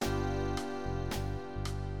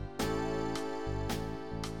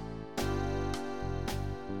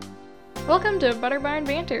Welcome to Butterbarn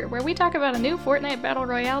Banter, where we talk about a new Fortnite Battle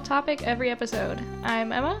Royale topic every episode.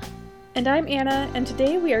 I'm Emma. And I'm Anna, and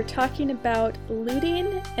today we are talking about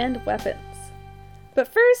looting and weapons.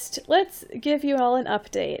 But first, let's give you all an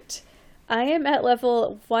update. I am at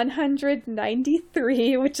level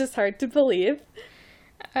 193, which is hard to believe.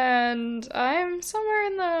 And I'm somewhere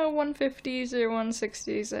in the 150s or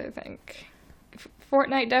 160s, I think.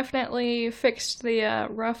 Fortnite definitely fixed the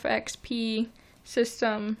rough XP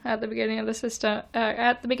system at the beginning of the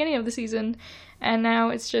season, and now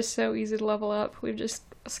it's just so easy to level up. We've just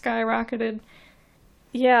skyrocketed.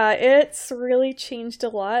 Yeah, it's really changed a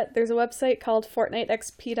lot. There's a website called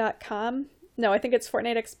FortniteXP.com. No, I think it's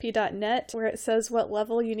FortniteXP.net, where it says what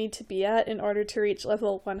level you need to be at in order to reach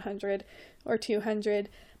level 100 or 200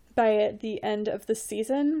 by the end of the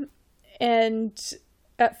season. And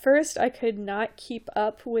at first, I could not keep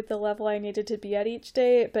up with the level I needed to be at each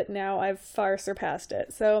day, but now I've far surpassed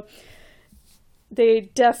it. So they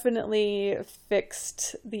definitely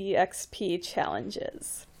fixed the XP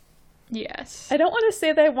challenges. Yes. I don't want to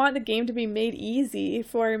say that I want the game to be made easy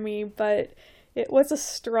for me, but it was a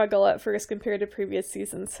struggle at first compared to previous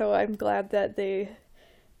seasons, so I'm glad that they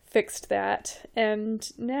fixed that. And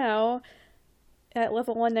now, at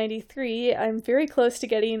level 193, I'm very close to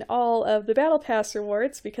getting all of the Battle Pass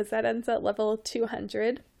rewards because that ends at level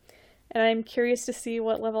 200. And I'm curious to see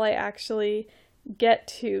what level I actually get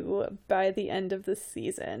to by the end of the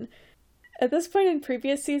season. At this point in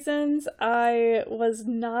previous seasons, I was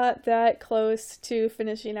not that close to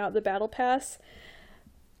finishing out the Battle Pass.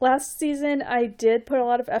 Last season, I did put a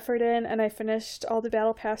lot of effort in and I finished all the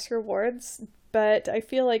Battle Pass rewards, but I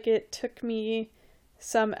feel like it took me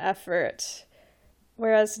some effort.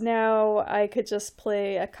 Whereas now I could just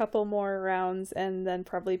play a couple more rounds and then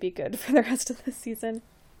probably be good for the rest of the season.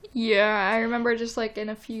 Yeah, I remember just like in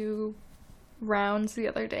a few rounds the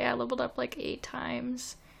other day, I leveled up like 8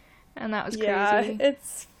 times. And that was crazy. Yeah,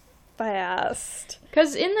 it's fast.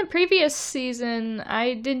 Because in the previous season,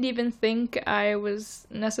 I didn't even think I was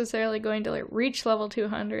necessarily going to reach level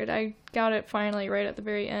 200. I got it finally right at the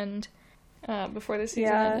very end before the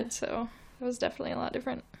season ended, so it was definitely a lot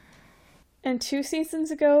different. And 2 seasons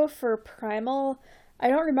ago for Primal, I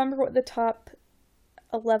don't remember what the top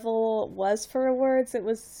level was for rewards. It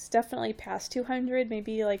was definitely past 200,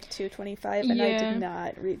 maybe like 225, and I did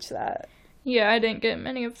not reach that. Yeah, I didn't get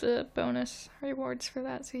many of the bonus rewards for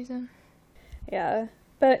that season. Yeah,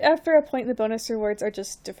 but after a point, the bonus rewards are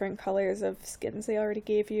just different colors of skins they already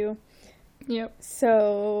gave you. Yep.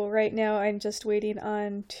 So right now I'm just waiting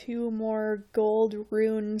on 2 more gold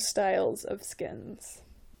rune styles of skins.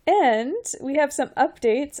 And we have some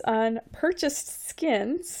updates on purchased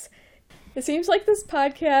skins. It seems like this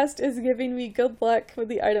podcast is giving me good luck with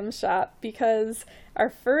the item shop because our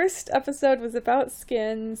first episode was about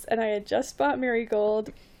skins and I had just bought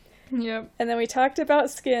Marigold. Yep. And then we talked about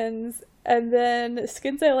skins and then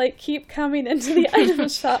skins I like keep coming into the item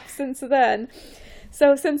shop since then.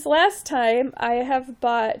 So since last time, I have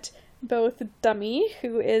bought both Dummy,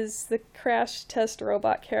 who is the crash test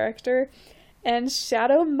robot character, and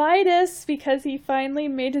Shadow Midas because he finally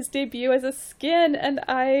made his debut as a skin, and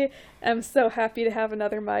I am so happy to have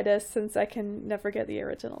another Midas since I can never get the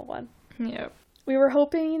original one. Yep. We were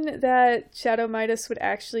hoping that Shadow Midas would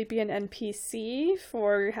actually be an NPC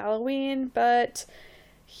for Halloween, but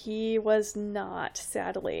he was not,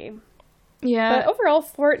 sadly. Yeah. But overall,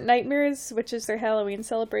 Fort Nightmares, which is their Halloween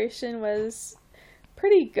celebration, was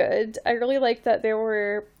pretty good. I really liked that there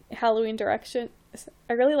were Halloween decorations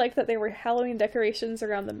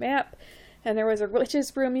around the map, and there was a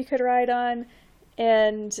witch's broom you could ride on,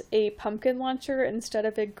 and a pumpkin launcher instead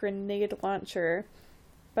of a grenade launcher.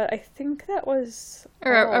 But I think that was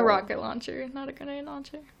a rocket launcher, not a grenade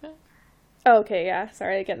launcher. But... Oh, okay, yeah.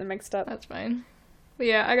 Sorry, I get them mixed up. That's fine. But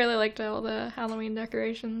yeah, I really liked all the Halloween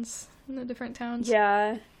decorations in the different towns.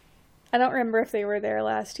 Yeah. I don't remember if they were there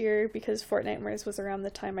last year because Fort Nightmares was around the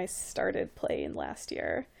time I started playing last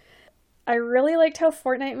year. I really liked how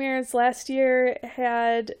Fort Nightmares last year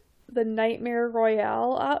had the Nightmare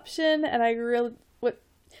Royale option, and I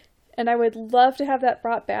would love to have that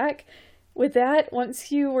brought back. With that,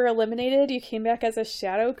 once you were eliminated, you came back as a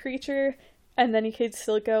shadow creature, and then you could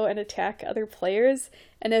still go and attack other players.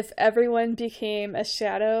 And if everyone became a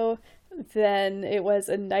shadow, then it was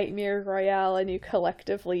a Nightmare Royale, and you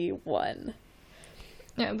collectively won.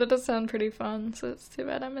 Yeah, that does sound pretty fun, so it's too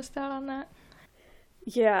bad I missed out on that.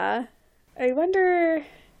 Yeah. I wonder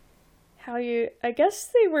I guess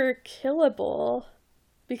they were killable,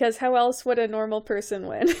 because how else would a normal person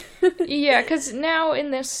win? Yeah, because now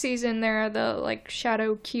in this season there are the,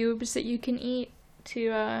 shadow cubes that you can eat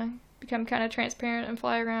to become kind of transparent and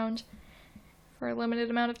fly around. for a limited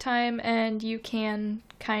amount of time, and you can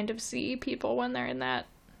kind of see people when they're in that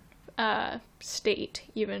state,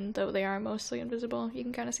 even though they are mostly invisible. You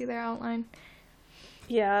can kind of see their outline.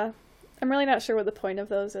 Yeah. I'm really not sure what the point of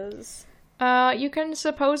those is. You can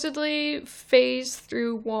supposedly phase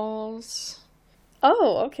through walls.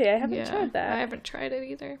 Oh, okay. I haven't tried that. I haven't tried it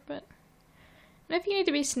either, but if you need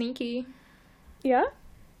to be sneaky. Yeah?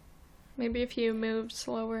 Maybe if you move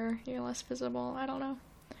slower, you're less visible. I don't know.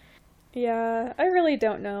 Yeah, I really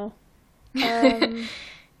don't know.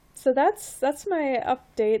 So that's my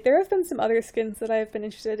update. There have been some other skins that I've been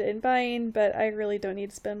interested in buying, but I really don't need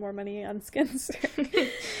to spend more money on skins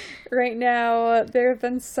right now. There have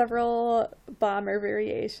been several Bomber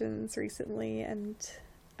variations recently, and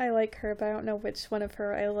I like her, but I don't know which one of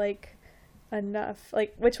her I like enough.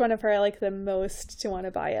 Like, which one of her I like the most to want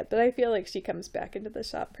to buy it, but I feel like she comes back into the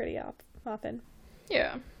shop pretty often.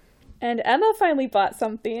 Yeah. And Emma finally bought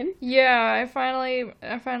something. Yeah, I finally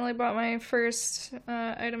bought my first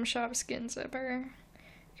item shop skins ever,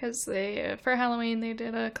 because they for Halloween they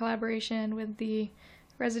did a collaboration with the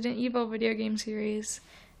Resident Evil video game series,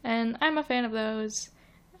 and I'm a fan of those.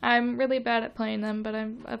 I'm really bad at playing them, but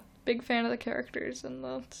I'm a big fan of the characters and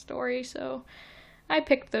the story, so I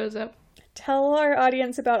picked those up. Tell our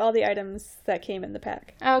audience about all the items that came in the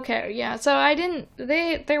pack. Okay, yeah. So I didn't.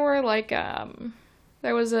 They were like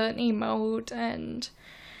there was an emote and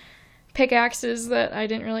pickaxes that I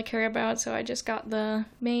didn't really care about, so I just got the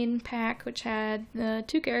main pack, which had the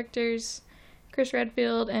two characters, Chris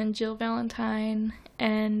Redfield and Jill Valentine,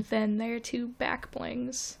 and then their two back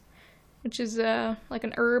blings, which is like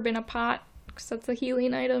an herb in a pot, because that's the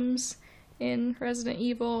healing items in Resident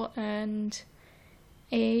Evil, and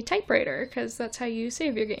a typewriter, because that's how you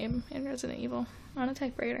save your game in Resident Evil, on a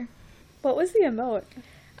typewriter. What was the emote?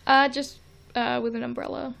 Just with an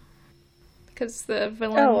umbrella, because the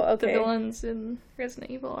villains in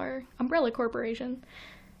Resident Evil are Umbrella Corporation.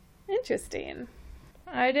 Interesting.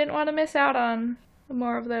 I didn't want to miss out on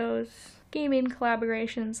more of those gaming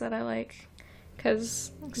collaborations that I like,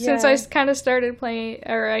 because since I kind of started playing,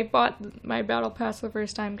 or I bought my Battle Pass the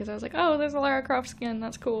first time because I was like, oh, there's a Lara Croft skin,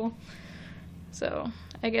 that's cool. So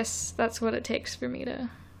I guess that's what it takes for me to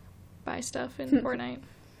buy stuff in Fortnite.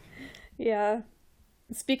 Yeah.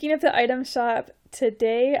 Speaking of the item shop,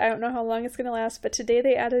 today, I don't know how long it's going to last, but today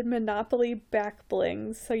they added Monopoly back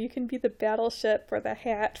blings, so you can be the battleship or the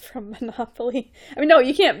hat from Monopoly. I mean, no,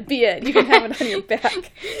 you can't be it. You can have it on your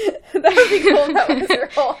back. That would be cool if that was your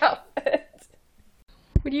whole outfit.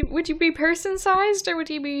 Would you be person-sized, or would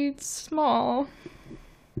you be small?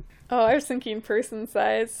 Oh, I was thinking person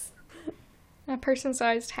size. A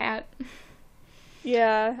person-sized hat.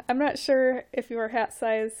 Yeah, I'm not sure if you were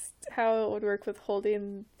hat-sized, how it would work with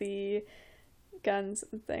holding the guns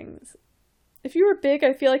and things. If you were big,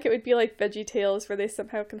 I feel like it would be like VeggieTales, where they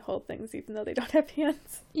somehow can hold things even though they don't have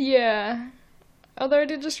hands. Yeah. Although I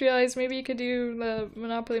did just realize maybe you could do the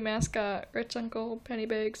Monopoly mascot, Rich Uncle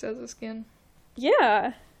Pennybags, as a skin.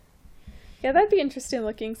 Yeah. Yeah, that'd be interesting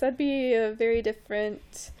looking, so that'd be a very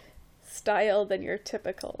different style than your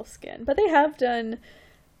typical skin. But they have done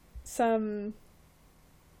some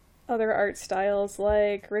other art styles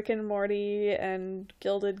like Rick and Morty and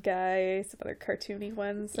Gilded Guy, some other cartoony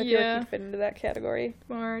ones. I feel like you'd fit into that category.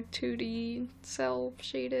 More 2D,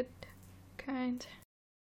 cel-shaded kind.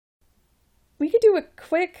 We could do a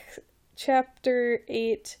quick Chapter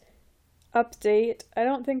 8 update. I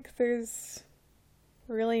don't think there's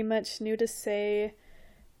really much new to say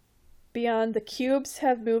beyond the cubes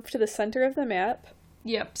have moved to the center of the map.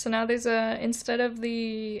 Yep, so now there's instead of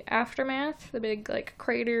the aftermath, the big, like,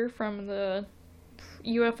 crater from the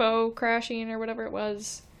UFO crashing or whatever it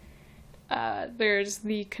was, there's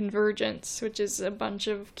the convergence, which is a bunch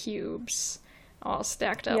of cubes all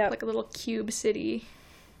stacked up like a little cube city.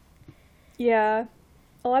 Yeah.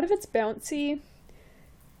 A lot of it's bouncy.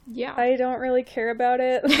 Yeah. I don't really care about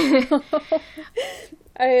it.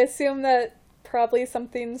 I assume that probably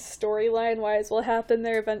something storyline-wise will happen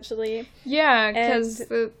there eventually. Yeah, because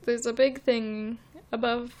there's a big thing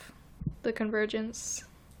above the convergence.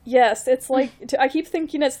 Yes, it's like, I keep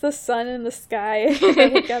thinking it's the sun in the sky. I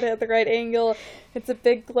look at it at the right angle. It's a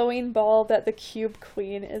big glowing ball that the Cube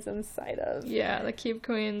Queen is inside of. Yeah, the Cube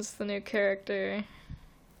Queen's the new character.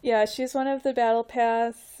 Yeah, she's one of the Battle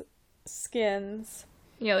Pass skins.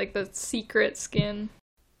 Yeah, like the secret skin.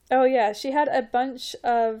 Oh yeah, she had a bunch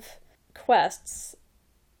of quests.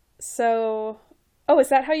 So, is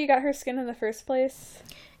that how you got her skin in the first place?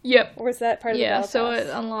 Yep. Or was that part of the Battle Pass? Yeah, so it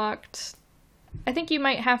unlocked... I think you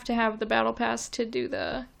might have to have the Battle Pass to do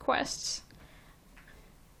the quests.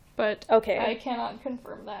 But okay. I cannot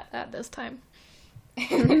confirm that at this time.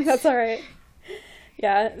 That's alright.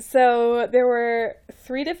 Yeah, so there were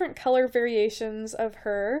 3 different color variations of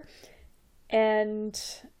her, and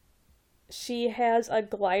she has a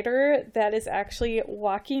glider that is actually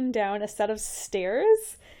walking down a set of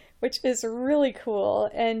stairs, which is really cool,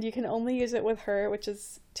 and you can only use it with her, which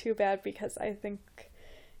is too bad because I think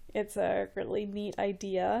it's a really neat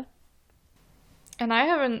idea. And I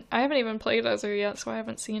haven't even played as her yet, so I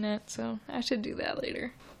haven't seen it, so I should do that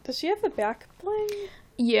later. Does she have the back bling?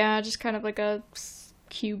 Yeah, just kind of like a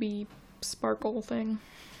cubey sparkle thing.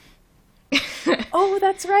 Oh,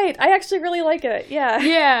 that's right. I actually really like it. Yeah.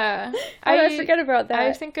 Yeah. I forget about that.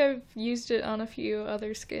 I think I've used it on a few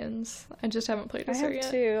other skins. I just haven't played as her yet. I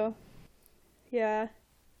have too. Yeah.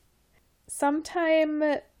 Sometime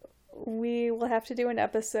we will have to do an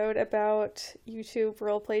episode about YouTube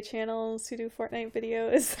roleplay channels who do Fortnite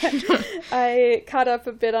videos. I caught up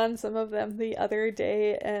a bit on some of them the other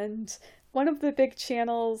day, and one of the big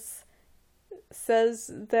channels says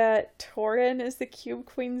that Torin is the Cube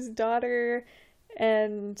Queen's daughter,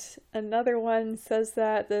 and another one says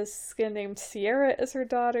that this skin named Sierra is her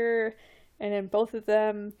daughter, and in both of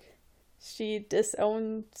them she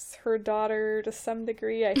disowns her daughter to some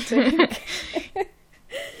degree, I think.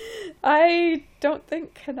 I don't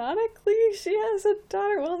think canonically she has a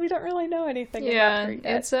daughter. Well, we don't really know anything about her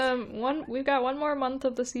yet. It's we've got one more month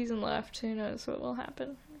of the season left. Who knows what will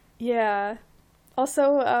happen? Yeah.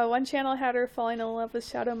 Also, one channel had her falling in love with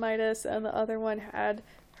Shadow Midas, and the other one had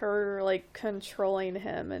her, like, controlling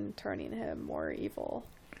him and turning him more evil.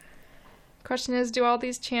 Question is, do all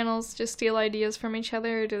these channels just steal ideas from each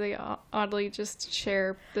other, or do they oddly just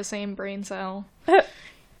share the same brain cell?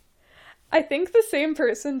 I think the same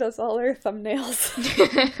person does all their thumbnails.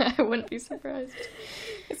 I wouldn't be surprised.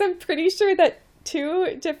 Because I'm pretty sure that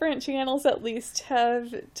 2 different channels at least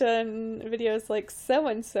have done videos like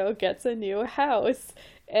so-and-so gets a new house,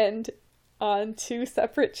 and on 2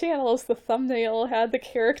 separate channels the thumbnail had the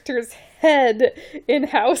character's head in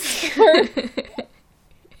house form.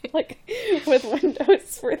 Like, with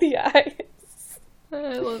windows for the eyes.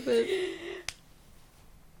 I love it.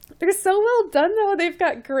 They're so well done, though. They've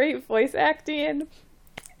got great voice acting,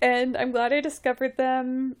 and I'm glad I discovered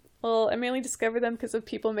them. Well, I mainly discovered them because of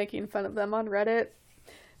people making fun of them on Reddit,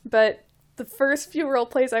 but the first few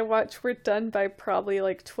roleplays I watched were done by probably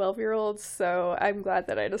like 12-year-olds, so I'm glad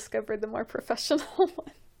that I discovered the more professional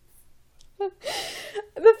ones.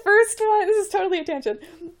 The first one, this is totally a tangent,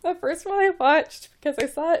 the first one I watched, because I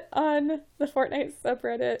saw it on the Fortnite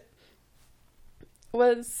subreddit,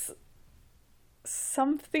 was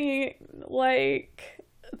something like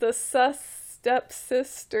the Sus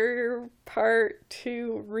Stepsister Part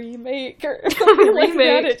 2 remake or something like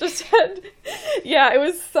that. It just had, yeah, it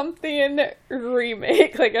was something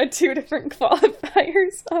remake, like had 2 different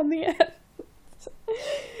qualifiers on the end.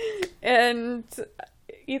 And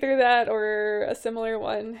either that or a similar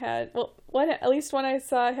one had, well, at least one I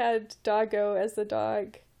saw had Doggo as the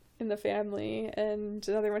dog in the family, and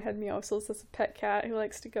another one had Meowscles as a pet cat who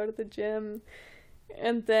likes to go to the gym.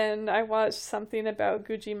 And then I watched something about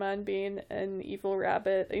Gujimon being an evil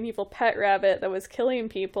pet rabbit that was killing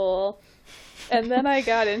people. And then I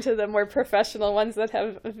got into the more professional ones that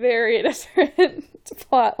have very different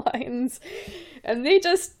plot lines. And they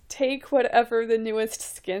just take whatever the newest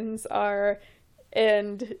skins are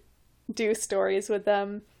and do stories with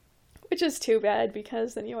them, which is too bad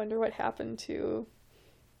because then you wonder what happened to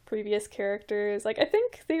previous characters. Like, I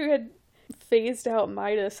think they had phased out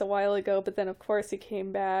Midas a while ago, but then of course he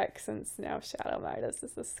came back since now Shadow Midas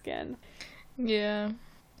is the skin. Yeah.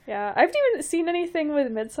 Yeah, I haven't even seen anything with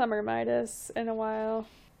Midsummer Midas in a while.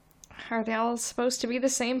 Are they all supposed to be the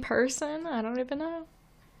same person? I don't even know.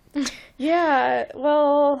 Yeah,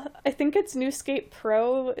 well, I think it's Newscape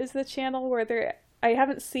Pro is the channel where I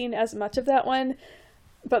haven't seen as much of that one,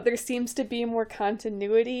 but there seems to be more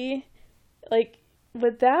continuity. Like,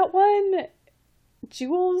 with that one,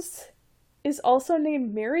 Jules is also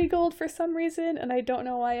named Marigold for some reason, and I don't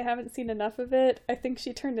know why I haven't seen enough of it. I think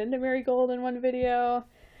she turned into Marigold in one video.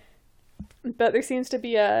 But there seems to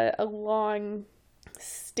be a long-standing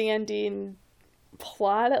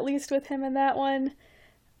plot, at least with him in that one.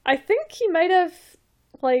 I think he might have,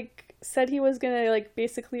 like, said he was gonna, like,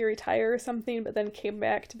 basically retire or something, but then came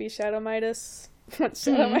back to be Shadow Midas once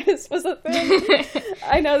Shadow Midas was a thing.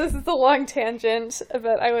 I know this is a long tangent,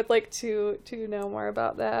 but I would like to know more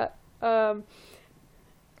about that.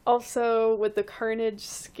 Also, with the Carnage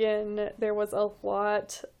skin, there was a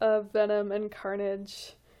lot of Venom and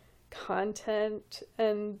Carnage content,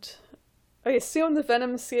 and I assume the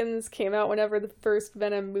Venom skins came out whenever the first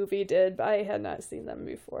Venom movie did, but I had not seen them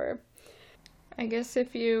before. I guess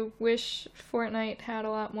if you wish Fortnite had a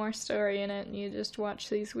lot more story in it, you just watch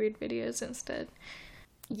these weird videos instead.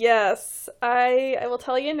 Yes, I will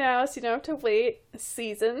tell you now so you don't have to wait.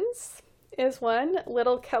 Seasons is one,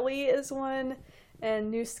 Little Kelly is one, and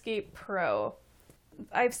Newscape Pro.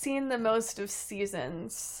 I've seen the most of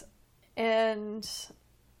Seasons, and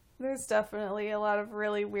there's definitely a lot of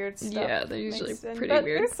really weird stuff. Yeah, they're usually pretty but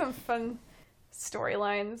weird. There's some fun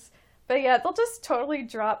storylines. But yeah, they'll just totally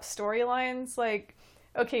drop storylines. Like,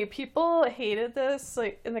 okay, people hated this,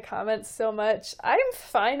 like, in the comments so much. I'm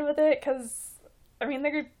fine with it, because, I mean,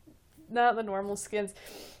 they're not the normal skins.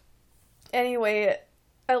 Anyway,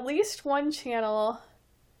 at least one channel,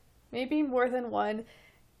 maybe more than one,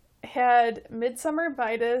 had Midsummer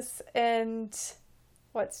Midas and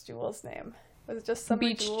what's Jewel's name? Was it just Summer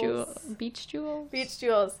Beach Jewels? Beach Jewels? Beach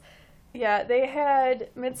Jewels. Yeah, they had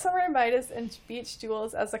Midsummer Midas and Beach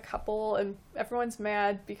Jewels as a couple, and everyone's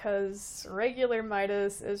mad because regular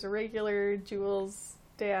Midas is regular Jewels'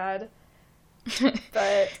 dad.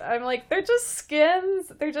 But I'm like, they're just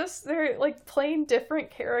skins. They're like playing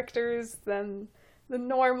different characters than the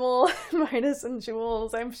normal Midas and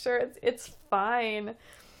Jewels. I'm sure it's fine.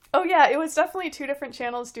 Oh yeah, it was definitely two different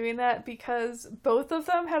channels doing that because both of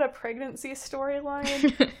them had a pregnancy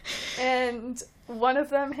storyline, and one of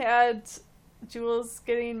them had Jules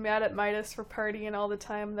getting mad at Midas for partying all the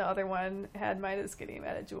time. The other one had Midas getting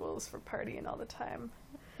mad at Jules for partying all the time.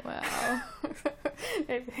 Wow.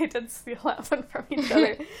 They did steal that one from each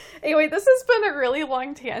other. Anyway, this has been a really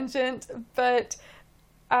long tangent, but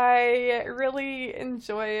I really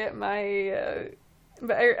enjoy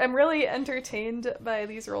I'm really entertained by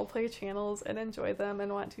these roleplay channels and enjoy them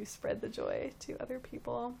and want to spread the joy to other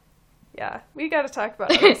people. Yeah, we gotta talk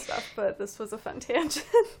about other stuff, but this was a fun tangent.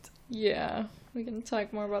 Yeah, we can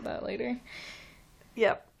talk more about that later.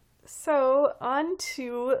 Yep. So, on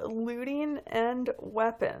to looting and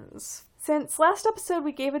weapons. Since last episode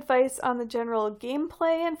we gave advice on the general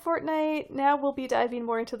gameplay in Fortnite, now we'll be diving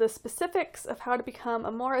more into the specifics of how to become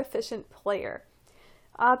a more efficient player.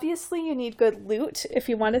 Obviously, you need good loot if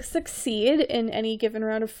you want to succeed in any given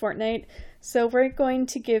round of Fortnite, so we're going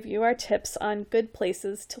to give you our tips on good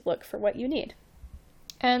places to look for what you need.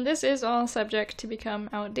 And this is all subject to become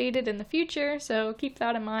outdated in the future, so keep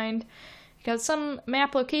that in mind, because some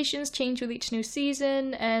map locations change with each new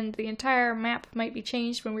season, and the entire map might be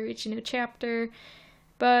changed when we reach a new chapter.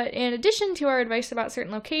 But in addition to our advice about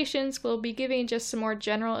certain locations, we'll be giving just some more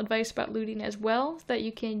general advice about looting as well that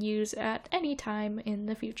you can use at any time in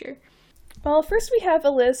the future. Well, first we have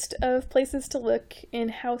a list of places to look in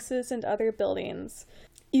houses and other buildings.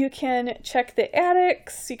 You can check the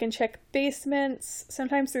attics, you can check basements.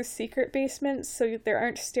 Sometimes there's secret basements, so there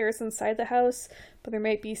aren't stairs inside the house, but there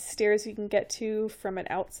might be stairs you can get to from an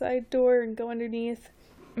outside door and go underneath.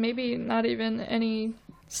 Maybe not even any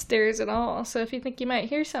stairs at all, so if you think you might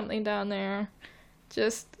hear something down there,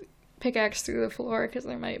 just pickaxe through the floor, because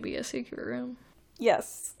there might be a secret room.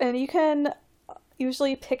 Yes, and you can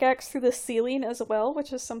usually pickaxe through the ceiling as well,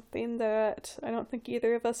 which is something that I don't think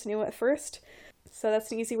either of us knew at first. So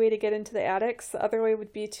that's an easy way to get into the attics. The other way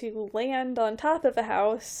would be to land on top of a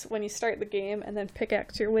house when you start the game and then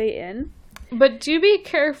pickaxe your way in. But do be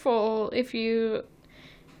careful if you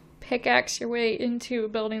pickaxe your way into a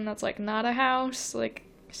building that's like not a house, like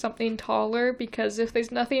something taller, because if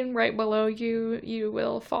there's nothing right below you, you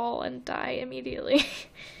will fall and die immediately.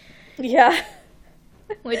 Yeah.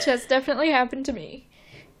 Which has definitely happened to me.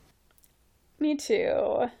 Me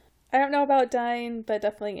too. I don't know about dying, but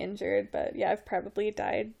definitely injured, but yeah, I've probably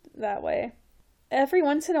died that way. Every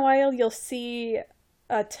once in a while you'll see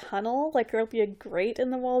a tunnel, like there'll be a grate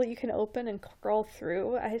in the wall that you can open and crawl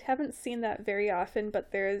through. I haven't seen that very often,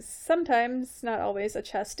 but there's sometimes, not always, a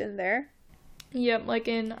chest in there. Yep, like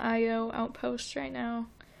in IO Outposts right now.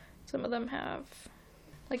 Some of them have,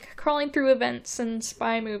 like, crawling through events and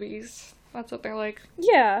spy movies. That's what they're like.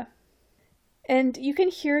 Yeah. And you can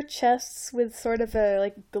hear chests with sort of a,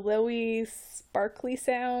 like, glowy, sparkly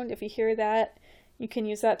sound. If you hear that, you can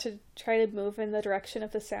use that to try to move in the direction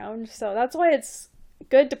of the sound. So that's why it's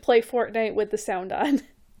good to play Fortnite with the sound on.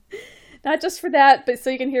 Not just for that, but so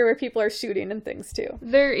you can hear where people are shooting and things, too.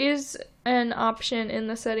 There is an option in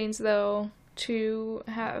the settings, though, to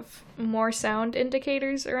have more sound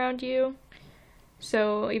indicators around you.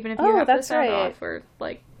 So even if you have the sound off, or,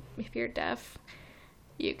 like, if you're deaf,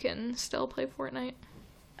 you can still play Fortnite.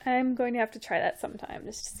 I'm going to have to try that sometime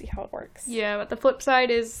just to see how it works. Yeah, but the flip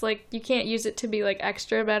side is, like, you can't use it to be, like,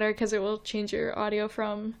 extra better because it will change your audio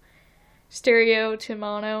from stereo to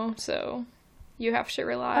mono, so you have to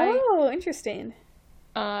rely Oh, interesting.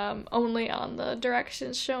 only on the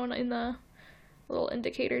directions shown in the little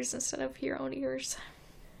indicators instead of your own ears.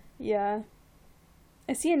 Yeah.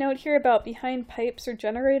 I see a note here about behind pipes or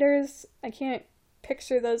generators. I can't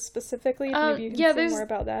picture those specifically. Maybe you can say more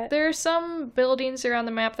about that. There are some buildings around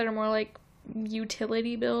the map that are more like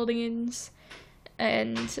utility buildings.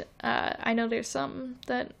 And I know there's some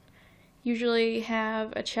that usually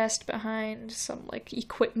have a chest behind some like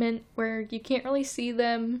equipment where you can't really see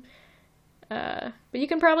them. But you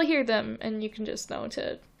can probably hear them, and you can just know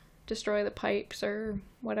to destroy the pipes or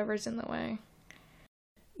whatever's in the way.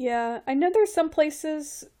 Yeah, I know there's some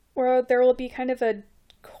places where there will be kind of a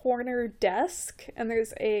corner desk, and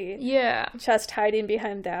there's a chest hiding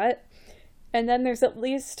behind that. And then there's at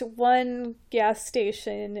least one gas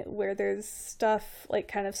station where there's stuff like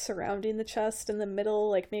kind of surrounding the chest in the middle,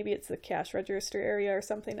 like maybe it's the cash register area or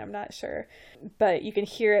something, I'm not sure. But you can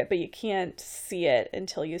hear it, but you can't see it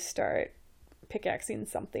until you start pickaxing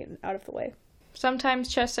something out of the way. Sometimes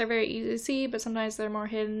chests are very easy to see, but sometimes they're more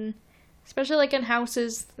hidden. Especially like in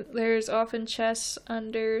houses, there's often chests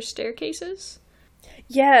under staircases.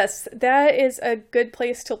 Yes, that is a good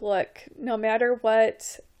place to look. No matter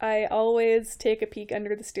what, I always take a peek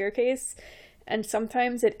under the staircase, and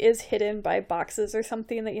sometimes it is hidden by boxes or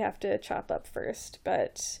something that you have to chop up first,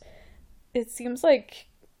 but it seems like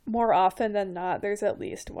more often than not there's at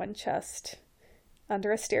least one chest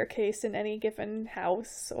under a staircase in any given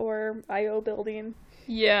house or IO building.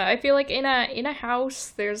 Yeah, I feel like in a house,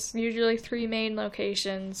 there's usually 3 main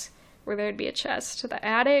locations where there'd be a chest. The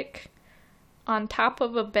attic, on top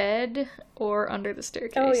of a bed, or under the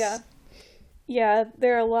staircase. Oh, yeah. Yeah,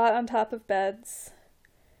 there are a lot on top of beds.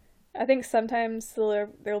 I think sometimes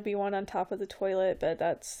there'll be one on top of the toilet, but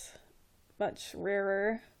that's much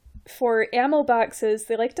rarer. For ammo boxes,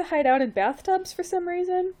 they like to hide out in bathtubs for some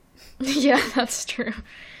reason. Yeah, that's true.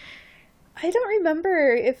 I don't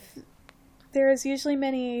remember if there's usually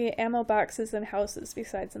many ammo boxes in houses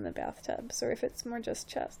besides in the bathtubs, or if it's more just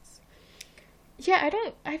chests. Yeah,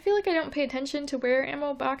 I feel like I don't pay attention to where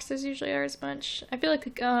ammo boxes usually are as much. I feel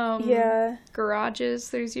like, garages,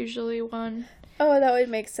 there's usually one. Oh, that would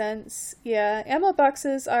make sense. Yeah, ammo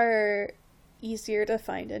boxes are easier to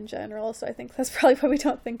find in general, so I think that's probably why we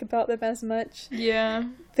don't think about them as much. Yeah.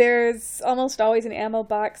 There's almost always an ammo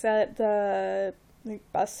box at the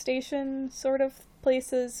bus station sort of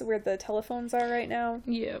places where the telephones are right now.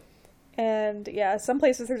 Yep. And yeah, some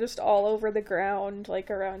places are just all over the ground, like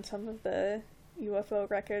around some of the UFO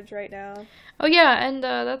wreckage right now. Oh yeah, and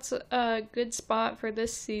that's a good spot for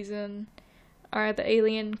this season are the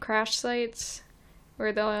alien crash sites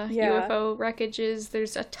where the UFO wreckage is.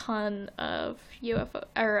 There's a ton of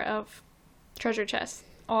of treasure chests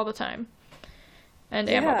all the time. And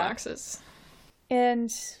ammo boxes.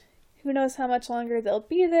 And who knows how much longer they'll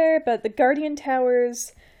be there, but the Guardian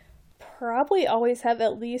Towers probably always have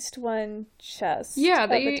at least one chest at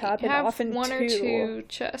the they top, and have often one two. or two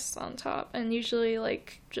chests on top, and usually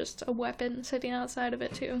like just a weapon sitting outside of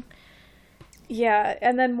it too. Yeah,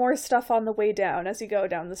 and then more stuff on the way down as you go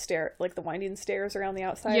down the stair, like the winding stairs around the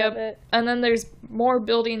outside of it. And then there's more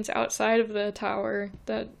buildings outside of the tower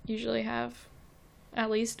that usually have at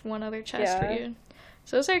least one other chest for you.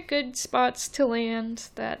 So those are good spots to land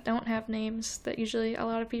that don't have names that usually a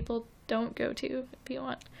lot of people don't go to if you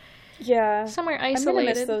want. Yeah. Somewhere isolated. I'm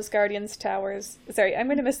gonna miss those Guardian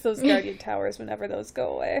Towers whenever those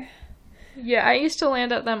go away. Yeah, I used to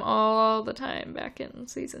land at them all the time back in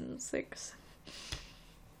season 6.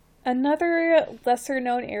 Another lesser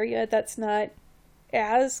known area that's not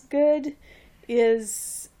as good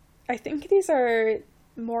is, I think these are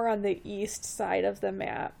more on the east side of the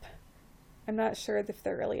map. I'm not sure if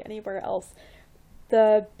they're really anywhere else.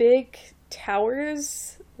 The big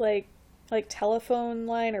towers, like telephone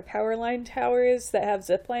line or power line towers that have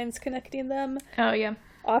zip lines connecting them. Oh, yeah.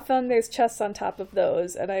 Often there's chests on top of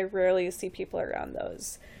those, and I rarely see people around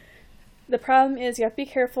those. The problem is you have to be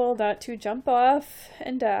careful not to jump off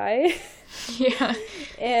and die. Yeah.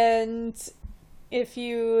 And if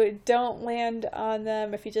you don't land on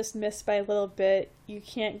them, if you just miss by a little bit, you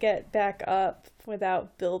can't get back up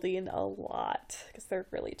without building a lot, because they're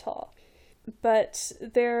really tall. But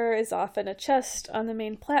there is often a chest on the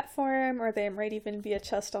main platform, or there might even be a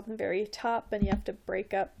chest on the very top, and you have to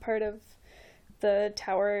break up part of the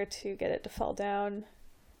tower to get it to fall down.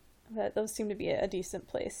 But those seem to be a decent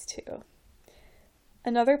place too.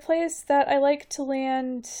 Another place that I like to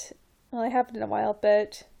land, well, I haven't in a while,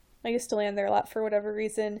 but I used to land there a lot for whatever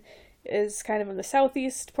reason, is kind of in the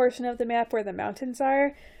southeast portion of the map where the mountains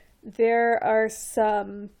are. There are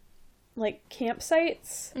some like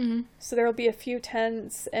campsites. Mm-hmm. So there will be a few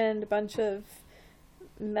tents and a bunch of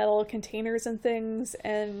metal containers and things,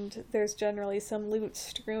 and there's generally some loot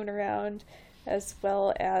strewn around. as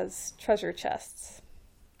well as treasure chests.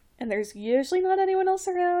 And there's usually not anyone else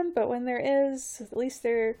around, but when there is, at least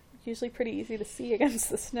they're usually pretty easy to see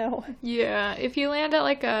against the snow. Yeah, if you land at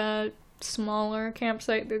like a smaller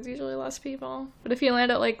campsite, there's usually less people. But if you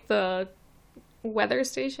land at like the weather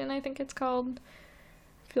station, I think it's called,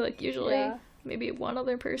 I feel like usually maybe one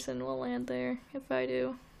other person will land there if I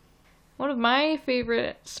do. One of my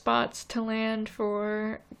favorite spots to land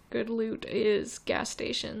for good loot is gas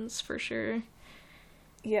stations, for sure.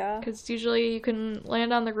 Yeah. Because usually you can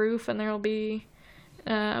land on the roof and there'll be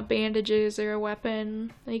bandages or a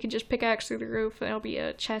weapon. And you can just pickaxe through the roof and there'll be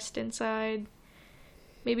a chest inside.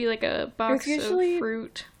 Maybe like a box of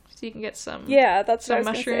fruit so you can get some that's some what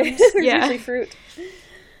I was mushrooms. There's usually fruit.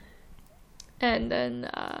 And then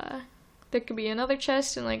there could be another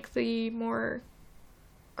chest in like the more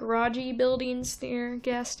garagey buildings near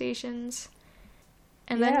gas stations.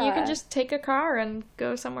 And then you can just take a car and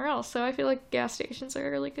go somewhere else. So I feel like gas stations are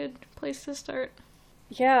a really good place to start.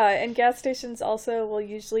 Yeah, and gas stations also will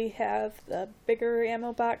usually have the bigger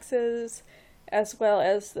ammo boxes as well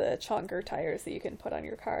as the chonker tires that you can put on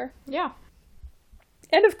your car. Yeah.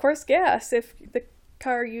 And of course gas, if the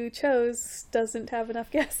car you chose doesn't have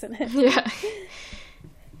enough gas in it. Yeah.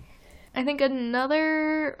 I think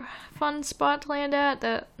another fun spot to land at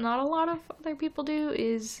that not a lot of other people do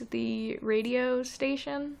is the radio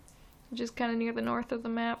station, which is kind of near the north of the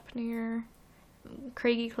map, near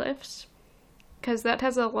Craggy Cliffs, because that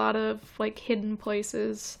has a lot of like hidden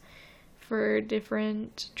places for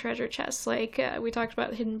different treasure chests. Like we talked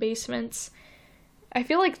about hidden basements. I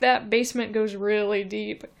feel like that basement goes really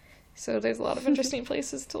deep, so there's a lot of interesting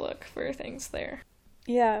places to look for things there.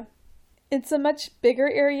 Yeah. It's a much bigger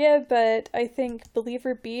area, but I think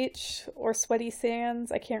Believer Beach or Sweaty Sands,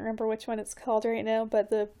 I can't remember which one it's called right now, but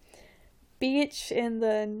the beach in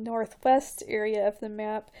the northwest area of the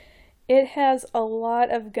map, it has a lot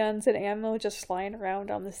of guns and ammo just lying around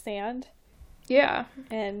on the sand. Yeah.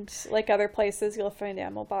 And like other places, you'll find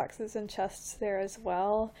ammo boxes and chests there as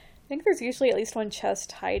well. I think there's usually at least one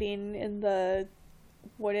chest hiding in the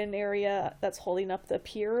wooden area that's holding up the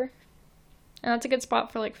pier. And that's a good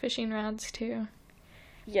spot for, like, fishing rods, too.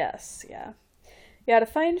 Yes, yeah. Yeah, to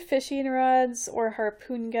find fishing rods or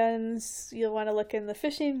harpoon guns, you'll want to look in the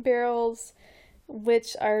fishing barrels,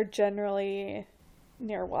 which are generally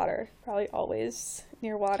near water. Probably always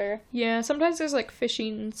near water. Yeah, sometimes there's, like,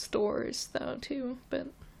 fishing stores, though, too, but...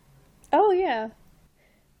 Oh, yeah.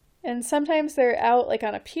 And sometimes they're out, like,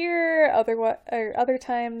 on a pier, other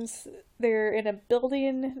times they're in a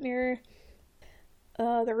building near...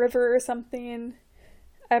 the river or something.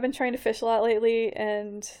 I've been trying to fish a lot lately,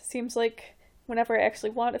 and seems like whenever I actually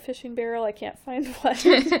want a fishing barrel, I can't find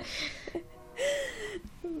one.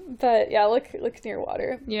 But yeah, look near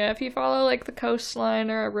water. Yeah, if you follow like the coastline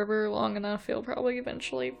or a river long enough, you'll probably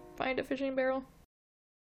eventually find a fishing barrel.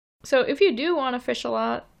 So if you do want to fish a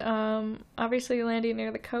lot, obviously landing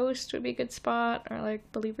near the coast would be a good spot, or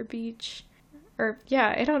like Believer Beach. Or,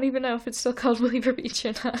 yeah, I don't even know if it's still called Believer Beach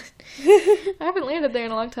or not. I haven't landed there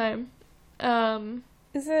in a long time.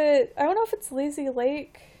 Is it... I don't know if it's Lazy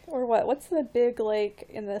Lake or what. What's the big lake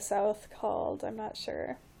in the south called? I'm not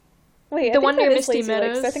sure. Wait, the one near Misty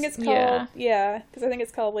Meadows? Lake, so I think it's called... Yeah, because I think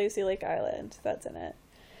it's called Lazy Lake Island. That's in it.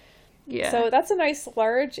 Yeah. So that's a nice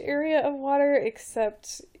large area of water,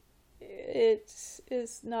 except it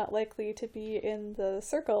is not likely to be in the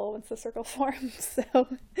circle once the circle forms, so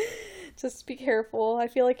just be careful. I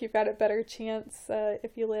feel like you've got a better chance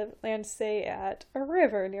if you land, say, at a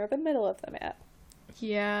river near the middle of the map.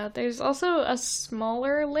 Yeah, there's also a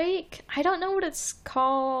smaller lake. I don't know what it's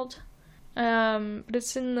called, but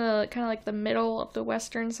it's in the kind of like the middle of the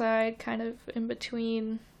western side, kind of in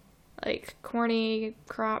between like Corny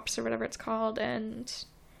Crops or whatever it's called and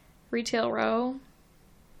Retail Row.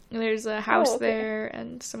 There's a house there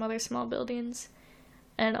and some other small buildings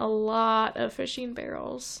and a lot of fishing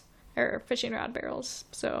barrels, or fishing rod barrels.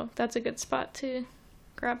 So that's a good spot to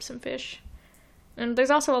grab some fish. And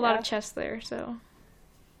there's also a lot of chests there, so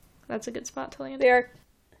that's a good spot to land. I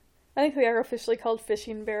think they are officially called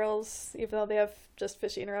fishing barrels, even though they have just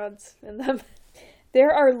fishing rods in them.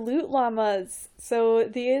 There are loot llamas, so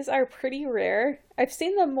these are pretty rare. I've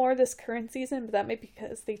seen them more this current season, but that may be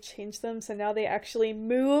because they changed them, so now they actually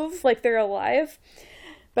move like they're alive.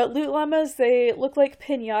 But loot llamas, they look like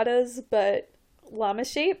piñatas, but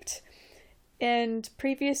llama-shaped. And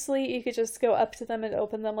previously, you could just go up to them and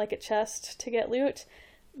open them like a chest to get loot.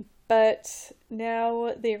 But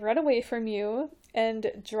now they run away from you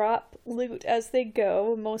and drop loot as they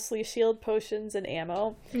go, mostly shield potions and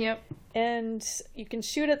ammo. Yep. And you can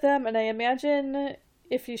shoot at them, and I imagine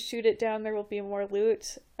if you shoot it down, there will be more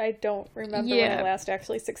loot. I don't remember when I last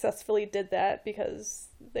actually successfully did that because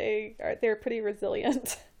they're pretty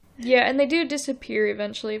resilient. Yeah, and they do disappear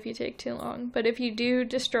eventually if you take too long. But if you do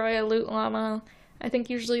destroy a loot llama, I think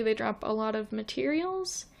usually they drop a lot of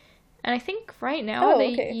materials. And I think right now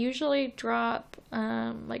they usually drop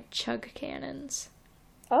like chug cannons.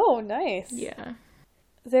 Oh, nice. Yeah.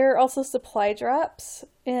 There are also supply drops,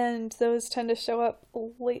 and those tend to show up a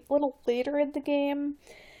little later in the game.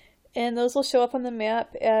 And those will show up on the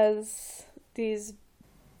map as these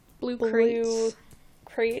blue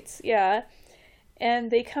crates. Yeah.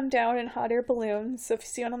 And they come down in hot air balloons. So if you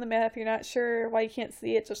see one on the map, you're not sure why you can't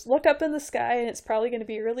see it. Just look up in the sky, and it's probably going to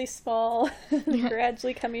be really small,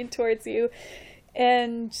 gradually coming towards you.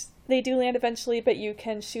 And they do land eventually, but you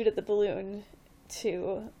can shoot at the balloon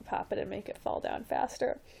to pop it and make it fall down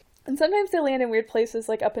faster. And sometimes they land in weird places,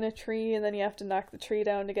 like up in a tree, and then you have to knock the tree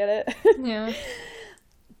down to get it. Yeah.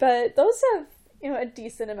 But those have, a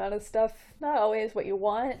decent amount of stuff. Not always what you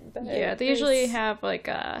want, but yeah, they usually have like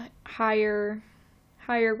a higher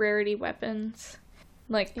rarity weapons,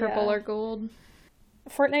 like purple or gold.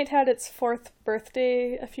 Fortnite had its 4th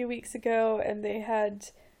birthday a few weeks ago, and they had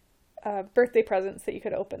birthday presents that you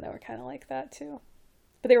could open that were kind of like that too.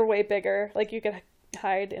 But they were way bigger. Like, you could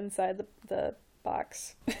hide inside the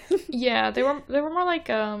box. Yeah, they were more like,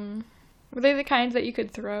 were they the kinds that you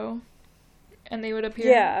could throw? And they would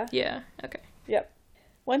appear? Yeah. Yeah, okay. Yep.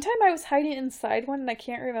 One time I was hiding inside one, and I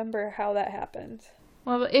can't remember how that happened.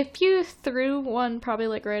 Well, if you threw one probably,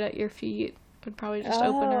 like, right at your feet, it would probably just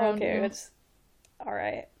open around you.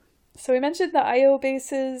 Alright. So we mentioned the IO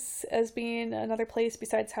bases as being another place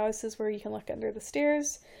besides houses where you can look under the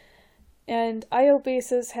stairs. And IO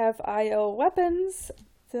bases have IO weapons.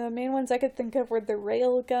 The main ones I could think of were the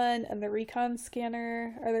railgun and the recon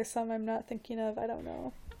scanner. Are there some I'm not thinking of? I don't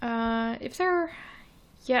know.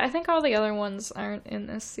 Yeah, I think all the other ones aren't in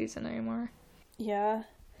this season anymore. Yeah.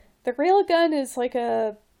 The railgun is like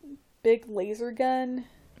a big laser gun.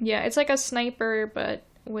 Yeah, it's like a sniper, but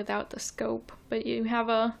without the scope. But you have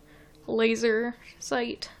a laser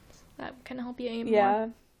sight that can help you aim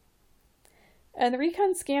more. And the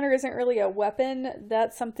recon scanner isn't really a weapon.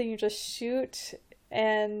 That's something you just shoot,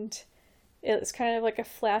 and it's kind of like a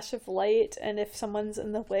flash of light, and if someone's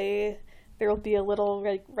in the way, there will be a little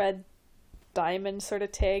red diamond sort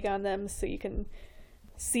of tag on them so you can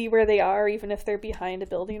see where they are. Even if they're behind a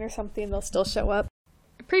building or something, they'll still show up.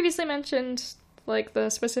 I previously mentioned like the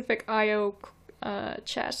specific IO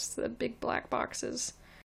chests, the big black boxes.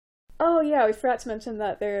 Oh yeah, we forgot to mention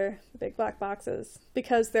that they're big black boxes,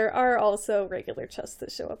 because there are also regular chests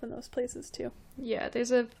that show up in those places too. Yeah,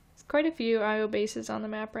 there's quite a few IO bases on the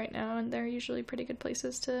map right now, and they're usually pretty good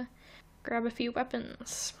places to grab a few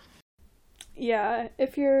weapons. Yeah,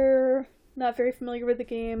 if you're not very familiar with the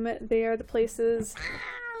game, they are the places...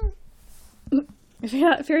 If you're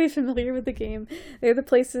not very familiar with the game, they're the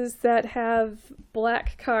places that have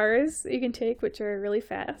black cars that you can take, which are really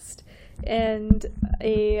fast, and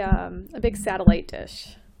a big satellite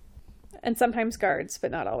dish. And sometimes guards,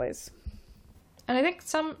 but not always. And I think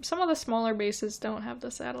some of the smaller bases don't have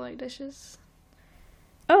the satellite dishes.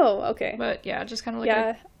 Oh, okay. But yeah, just kind of like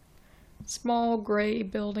a small gray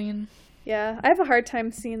building. Yeah, I have a hard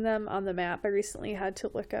time seeing them on the map. I recently had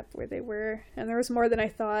to look up where they were, and there was more than I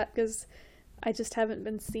thought, because I just haven't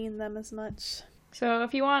been seeing them as much. So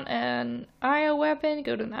if you want an IO weapon,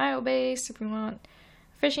 go to an IO base. If you want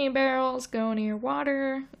fishing barrels, go near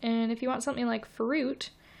water. And if you want something like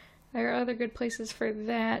fruit, there are other good places for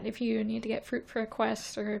that if you need to get fruit for a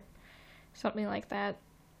quest or something like that.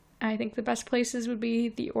 I think the best places would be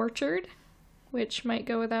the orchard, which might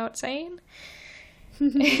go without saying.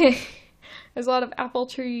 There's a lot of apple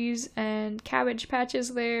trees and cabbage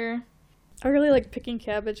patches there. I really like picking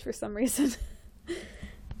cabbage for some reason.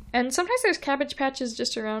 And sometimes there's cabbage patches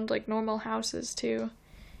just around like normal houses too.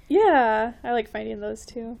 Yeah, I like finding those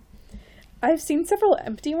too. I've seen several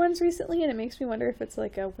empty ones recently, and it makes me wonder if it's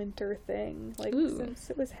like a winter thing. Like, since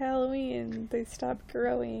it was Halloween, they stopped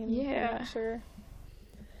growing. Yeah. I'm not sure.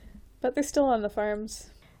 But they're still on the farms.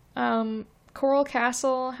 Coral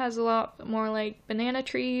Castle has a lot more like banana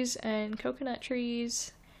trees and coconut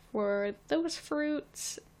trees for those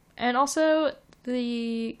fruits. And also,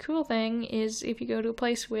 the cool thing is if you go to a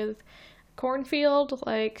place with cornfield,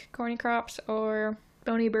 like corny crops or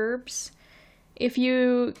bony burbs, if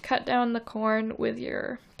you cut down the corn with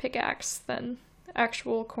your pickaxe, then the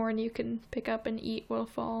actual corn you can pick up and eat will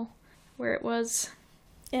fall where it was.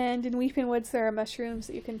 And in Weeping Woods there are mushrooms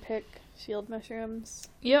that you can pick, shield mushrooms.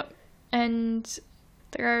 Yep, and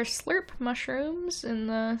there are slurp mushrooms in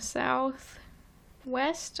the southwest,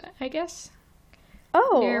 I guess.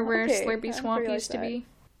 near Oh, where okay. Slurpy I Swamp realized used to that. be.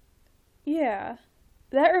 Yeah.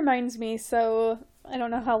 That reminds me, so I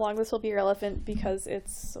don't know how long this will be relevant because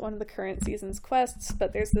it's one of the current season's quests,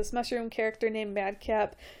 but there's this mushroom character named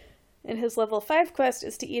Madcap, and his level 5 quest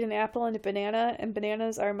is to eat an apple and a banana, and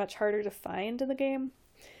bananas are much harder to find in the game.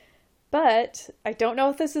 But I don't know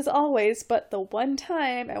if this is always, but the one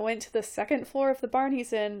time I went to the second floor of the barn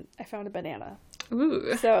he's in, I found a banana.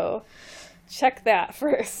 Ooh. So check that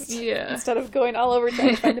first. Yeah. Instead of going all over trying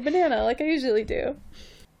to find a banana like I usually do.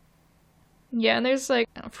 Yeah, and there's like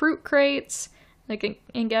fruit crates, like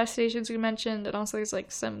in gas stations we mentioned, and also there's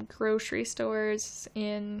like some grocery stores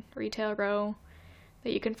in Retail Row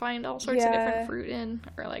that you can find all sorts of different fruit in,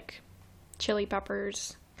 or like chili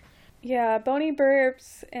peppers. Yeah, Boney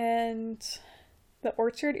Burbs and the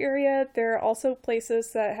Orchard area, there are also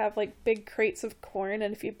places that have like big crates of corn,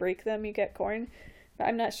 and if you break them, you get corn. But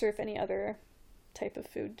I'm not sure if any other type of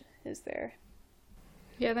food is there.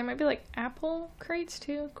 Yeah, there might be like apple crates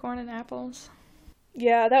too, corn and apples.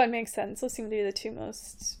 Yeah, that would make sense. Those seem to be the two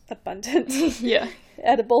most abundant Yeah.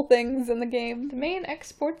 edible things in the game. The main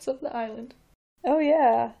exports of the island. Oh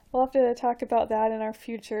yeah, we'll have to talk about that in our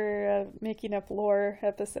future Making Up Lore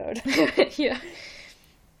episode. Yeah.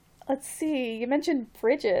 Let's see, you mentioned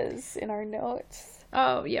bridges in our notes.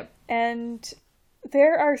 Oh, yep. And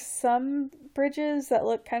there are some bridges that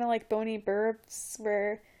look kind of like Boney Burbs,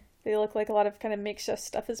 where they look like a lot of kind of makeshift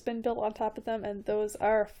stuff has been built on top of them, and those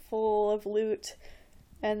are full of loot.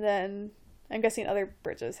 And then I'm guessing other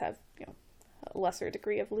bridges have, a lesser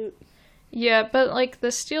degree of loot. Yeah, but like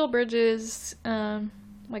the steel bridges,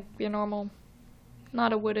 like your normal,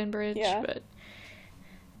 not a wooden bridge, but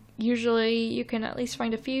usually you can at least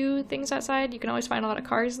find a few things outside. You can always find a lot of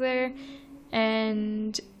cars there.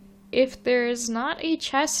 And if there's not a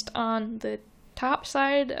chest on the top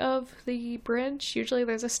side of the bridge, usually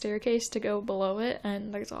there's a staircase to go below it,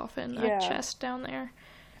 and there's often a chest down there.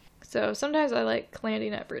 So sometimes I like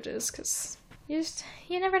landing at bridges, because you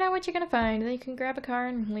never know what you're going to find. Then you can grab a car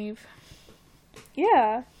and leave.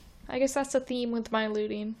 Yeah. I guess that's a theme with my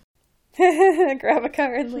looting. Grab a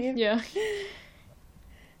car and leave. Yeah.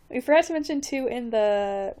 We forgot to mention, too, in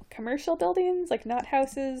the commercial buildings, like not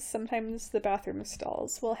houses, sometimes the bathroom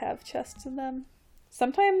stalls will have chests in them.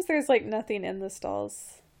 Sometimes there's, like, nothing in the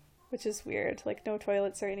stalls, which is weird. Like, no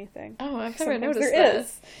toilets or anything. Oh, I've never noticed there that.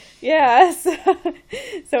 Is. Yeah,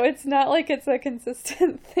 so it's not like it's a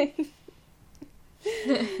consistent thing.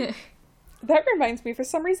 That reminds me, for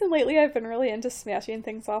some reason lately I've been really into smashing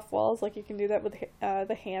things off walls. Like, you can do that with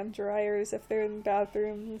the hand dryers if they're in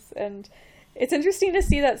bathrooms, and it's interesting to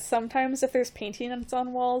see that sometimes if there's painting that's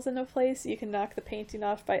on walls in a place, you can knock the painting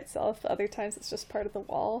off by itself. Other times it's just part of the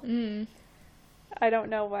wall. Mm. I don't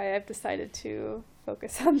know why I've decided to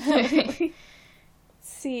focus on that lately. Let's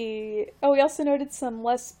see. Oh, we also noted some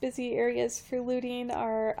less busy areas for looting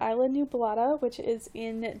are Isla Nublada, which is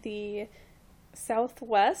in the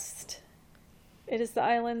southwest. It is the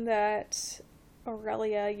island that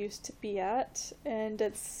Aurelia used to be at, and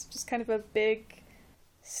it's just kind of a big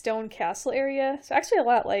stone castle area. So actually a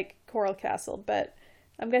lot like Coral Castle, but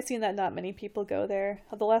I'm guessing that not many people go there.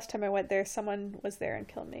 The last time I went there, someone was there and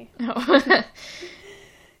killed me. Oh.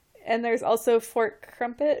 And there's also Fort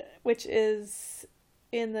Crumpet, which is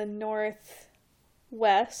in the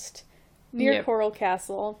northwest, near Coral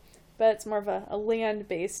Castle, but it's more of a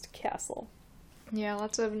land-based castle. Yeah,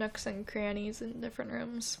 lots of nooks and crannies in different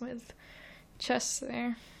rooms with chests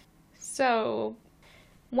there. So,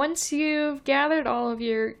 once you've gathered all of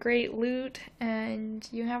your great loot and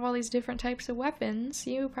you have all these different types of weapons,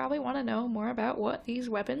 you probably want to know more about what these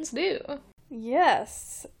weapons do.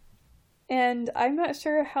 Yes. And I'm not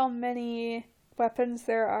sure how many weapons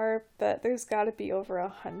there are, but there's gotta be over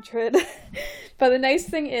 100. But the nice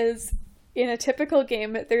thing is, in a typical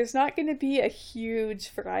game, there's not going to be a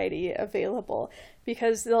huge variety available,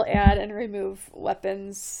 because they'll add and remove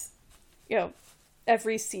weapons,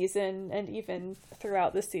 every season, and even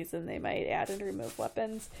throughout the season they might add and remove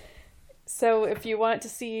weapons. So if you want to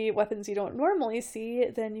see weapons you don't normally see,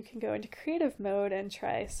 then you can go into creative mode and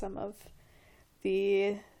try some of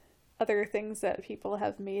the other things that people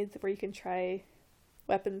have made, where you can try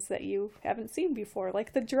weapons that you haven't seen before,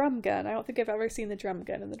 like the drum gun. I don't think I've ever seen the drum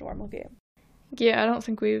gun in the normal game. Yeah, I don't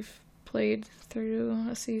think we've played through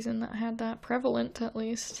a season that had that prevalent, at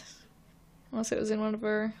least. Unless it was in one of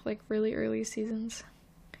our, really early seasons.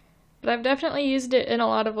 But I've definitely used it in a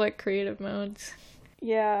lot of, creative modes.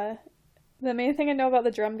 Yeah. The main thing I know about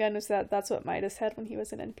the drum gun is that that's what Midas had when he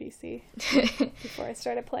was an NPC before I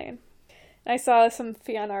started playing. I saw some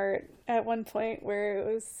fan art at one point where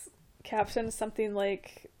it was captioned something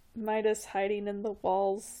like, Midas hiding in the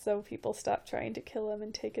walls so people stop trying to kill him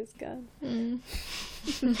and take his gun.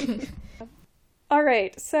 All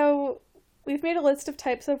right, so we've made a list of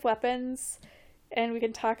types of weapons, and we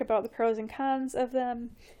can talk about the pros and cons of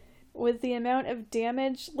them. With the amount of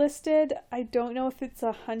damage listed, I don't know if it's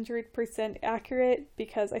 100% accurate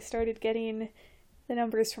because I started getting the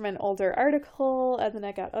numbers from an older article, and then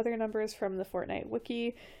I got other numbers from the Fortnite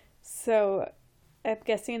wiki, so I'm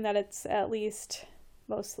guessing that it's at least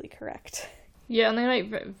mostly correct. Yeah, and they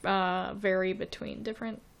might vary between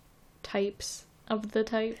different types of the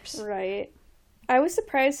types. Right. I was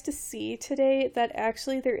surprised to see today that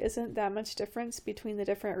actually there isn't that much difference between the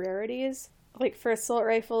different rarities. Like for assault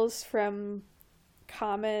rifles from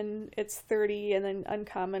common, it's 30, and then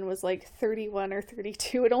uncommon was like 31 or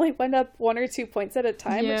 32. It only went up 1 or 2 points at a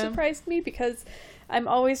time, which surprised me because I'm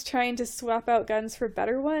always trying to swap out guns for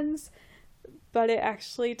better ones, but it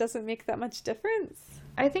actually doesn't make that much difference.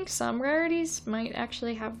 I think some rarities might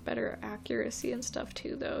actually have better accuracy and stuff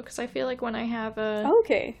too, though, because I feel like when I have a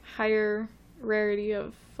higher rarity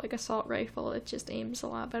of like assault rifle, it just aims a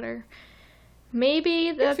lot better.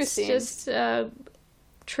 Maybe that's just a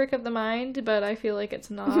trick of the mind, but I feel like it's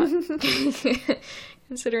not,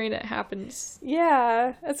 considering it happens.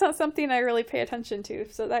 Yeah, it's not something I really pay attention to,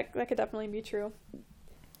 so that could definitely be true.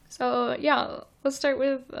 So yeah, let's start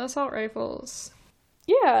with assault rifles.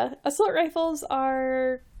 Yeah, assault rifles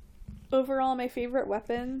are overall my favorite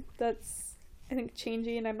weapon. That's, I think,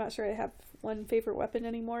 changing. I'm not sure I have one favorite weapon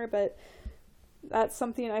anymore, but that's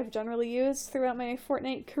something I've generally used throughout my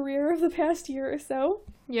Fortnite career of the past year or so.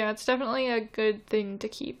 Yeah, it's definitely a good thing to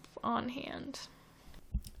keep on hand.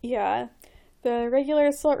 Yeah. The regular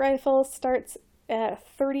assault rifle starts at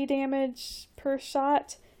 30 damage per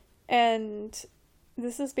shot, and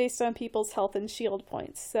this is based on people's health and shield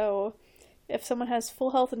points. So if someone has full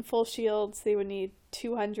health and full shields, they would need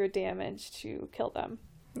 200 damage to kill them.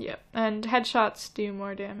 Yep, and headshots do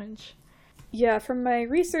more damage. Yeah, from my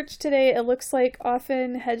research today, it looks like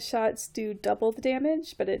often headshots do double the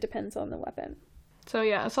damage, but it depends on the weapon. So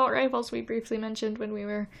yeah, assault rifles we briefly mentioned when we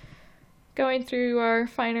were going through our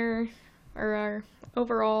our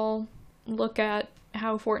overall look at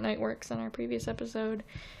how Fortnite works in our previous episode.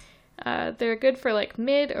 They're good for like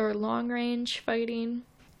mid or long range fighting.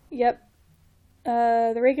 Yep.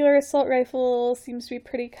 The regular assault rifle seems to be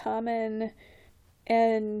pretty common,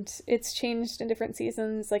 and it's changed in different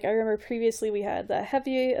seasons. Like I remember previously we had the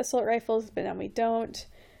heavy assault rifles, but now we don't.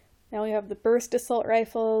 Now we have the burst assault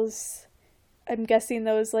rifles. I'm guessing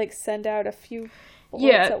those like send out a few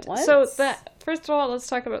bullets at once. So first of all, let's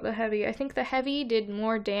talk about the heavy. I think the heavy did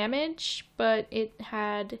more damage, but it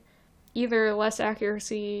had either less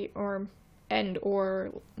accuracy or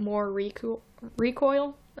more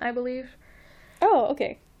recoil, I believe. Oh,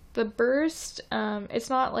 okay. The burst, it's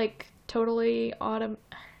not like totally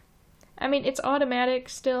it's automatic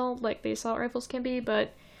still, like the assault rifles can be,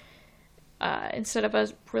 but instead of a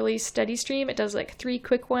really steady stream, it does like 3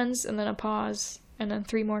 quick ones and then a pause and then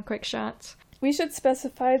 3 more quick shots. We should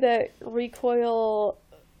specify that recoil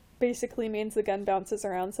basically means the gun bounces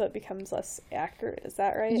around so it becomes less accurate. Is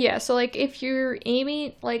that right? Yeah, so like if you're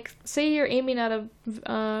aiming, like say you're aiming at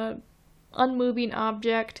a unmoving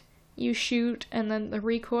object, you shoot, and then the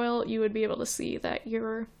recoil, you would be able to see that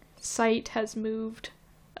your sight has moved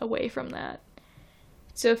away from that.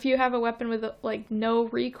 So if you have a weapon with like no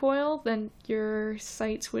recoil, then your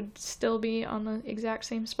sights would still be on the exact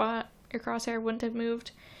same spot. Your crosshair wouldn't have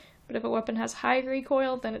moved. But if a weapon has high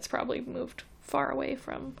recoil, then it's probably moved far away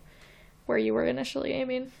from where you were initially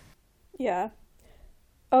aiming. Yeah.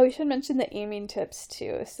 Oh, you should mention the aiming tips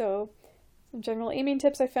too. So some general aiming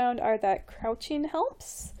tips I found are that crouching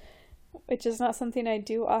helps, which is not something I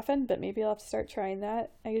do often, but maybe I'll have to start trying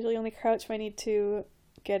that. I usually only crouch when I need to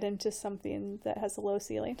get into something that has a low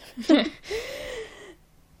ceiling.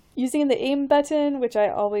 Using the aim button, which I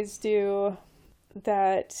always do,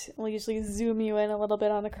 that will usually zoom you in a little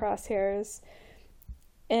bit on the crosshairs,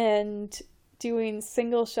 and doing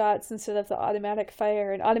single shots instead of the automatic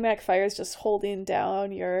fire. And automatic fire is just holding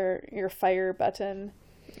down your fire button.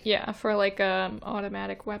 Yeah, for like a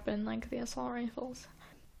automatic weapon like the assault rifles.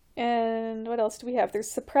 And what else do we have?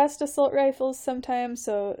 There's suppressed assault rifles sometimes,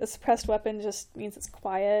 so a suppressed weapon just means it's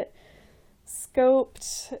quiet.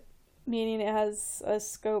 Scoped, meaning it has a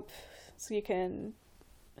scope so you can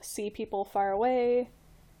see people far away.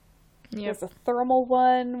 Yep. There's a thermal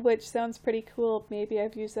one, which sounds pretty cool. Maybe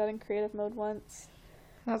I've used that in creative mode once.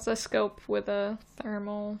 That's a scope with a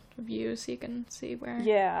thermal view, so you can see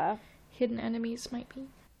where hidden enemies might be.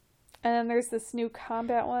 And then there's this new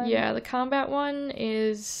combat one. Yeah, the combat one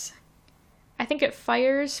is, I think it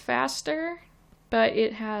fires faster, but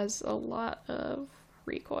it has a lot of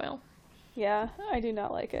recoil. Yeah, I do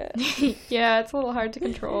not like it. Yeah, it's a little hard to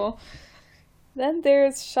control. Then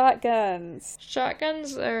there's shotguns.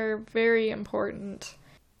 Shotguns are very important.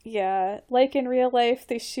 Yeah, like in real life,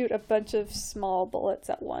 they shoot a bunch of small bullets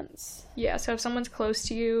at once. Yeah, so if someone's close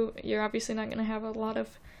to you, you're obviously not going to have a lot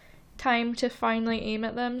of time to finally aim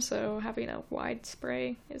at them, so having a wide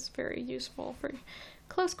spray is very useful for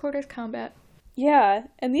close quarters combat. Yeah,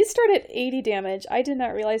 and these start at 80 damage. I did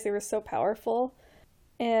not realize they were so powerful.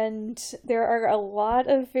 And there are a lot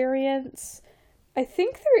of variants. I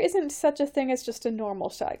think there isn't such a thing as just a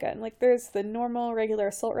normal shotgun. Like, there's the normal regular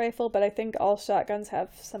assault rifle, but I think all shotguns have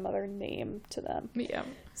some other name to them. Yeah.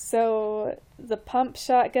 So, the pump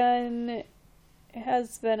shotgun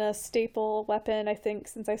has been a staple weapon, I think,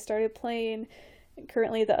 since I started playing.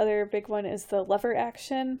 Currently, the other big one is the lever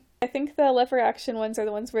action. I think the lever action ones are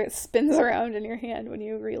the ones where it spins around in your hand when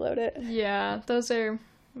you reload it. Yeah, those are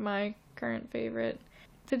my current favorite.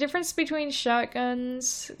 The difference between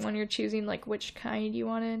shotguns when you're choosing like which kind you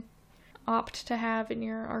want to opt to have in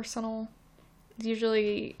your arsenal is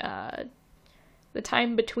usually the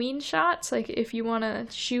time between shots. Like if you want to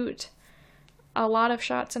shoot a lot of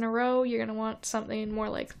shots in a row, you're going to want something more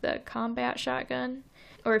like the combat shotgun.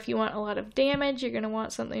 Or if you want a lot of damage, you're going to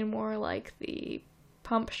want something more like the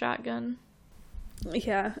pump shotgun.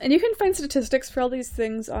 Yeah, and you can find statistics for all these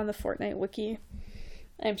things on the Fortnite wiki.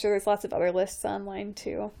 I'm sure there's lots of other lists online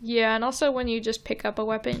too. Yeah, and also when you just pick up a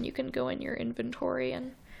weapon, you can go in your inventory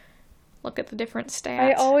and look at the different stats.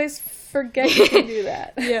 I always forget you can do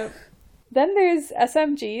that. Yep. Then there's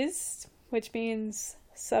SMGs, which means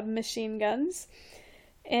submachine guns.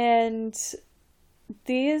 And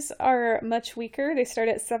these are much weaker. They start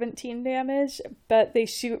at 17 damage, but they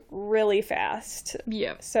shoot really fast.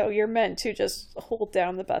 Yep. So you're meant to just hold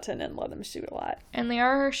down the button and let them shoot a lot. And they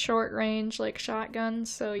are short range, like shotguns,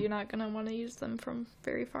 so you're not going to want to use them from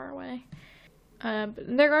very far away. But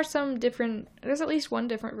there are there's at least one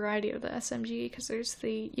different variety of the SMG, because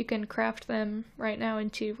you can craft them right now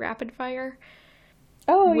into rapid fire.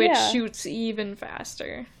 Oh, which yeah. shoots even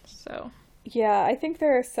faster, so... Yeah, I think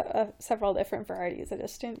there are several different varieties. I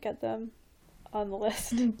just didn't get them on the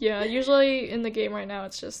list. Yeah, usually in the game right now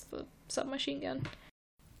it's just the submachine gun.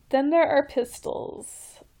 Then there are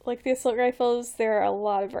pistols. Like the assault rifles, there are a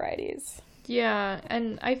lot of varieties. Yeah,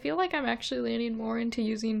 and I feel like I'm actually leaning more into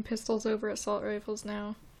using pistols over assault rifles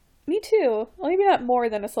now. Me too. Well, maybe not more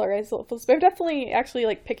than assault rifles, but I'm definitely actually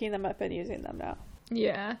like picking them up and using them now.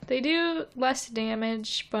 Yeah, they do less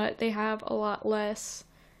damage, but they have a lot less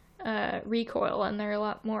recoil, and they're a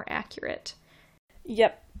lot more accurate.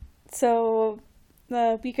 Yep. So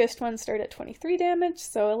the weakest ones start at 23 damage,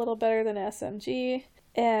 so a little better than SMG.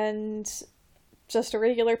 And just a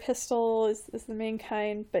regular pistol is the main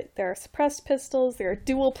kind, but there are suppressed pistols, there are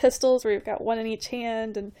dual pistols where you've got one in each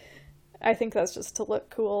hand, and I think that's just to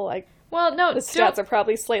look cool. Well, no, the stats are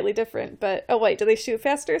probably slightly different, but oh wait, do they shoot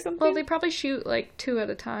faster or something? Well, they probably shoot like two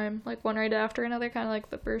at a time, like one right after another, kind of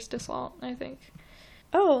like the burst assault, I think.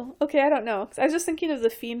 Oh, okay, I don't know. I was just thinking of the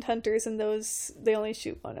Fiend Hunters, and those, they only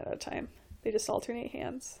shoot one at a time. They just alternate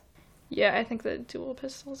hands. Yeah, I think the dual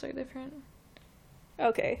pistols are different.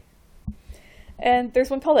 Okay. And there's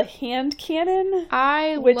one called a hand cannon,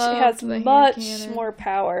 which has much more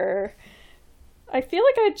power. I feel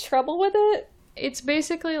like I had trouble with it. It's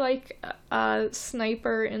basically like a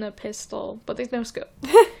sniper in a pistol, but there's no scope.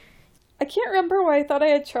 I can't remember why I thought I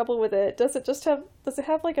had trouble with it. Does it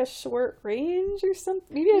have like a short range or something?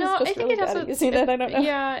 Maybe I was just really bad at using it, I don't know.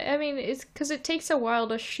 Yeah, I mean, it's because it takes a while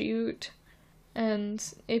to shoot, and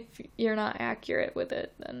if you're not accurate with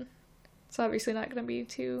it, then it's obviously not going to be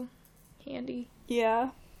too handy.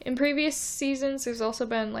 Yeah. In previous seasons, there's also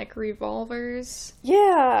been like revolvers.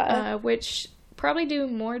 Yeah. Which probably do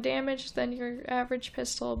more damage than your average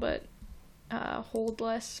pistol, but hold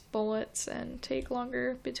less bullets and take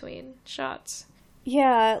longer between shots.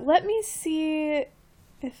 Yeah, let me see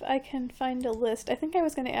if I can find a list. I think I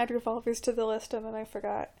was going to add revolvers to the list and then I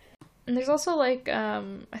forgot. And there's also like, I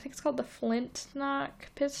think it's called the Flint Knock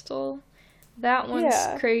pistol. That one's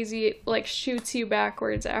crazy. It like shoots you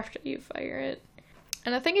backwards after you fire it.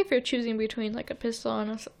 And I think if you're choosing between like a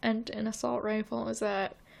pistol and an assault rifle, is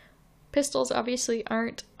that pistols obviously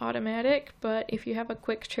aren't automatic, but if you have a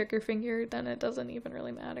quick trigger finger, then it doesn't even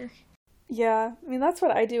really matter. Yeah, I mean, that's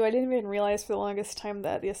what I do. I didn't even realize for the longest time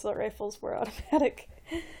that the assault rifles were automatic.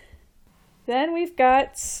 Then we've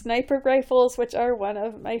got sniper rifles, which are one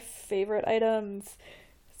of my favorite items.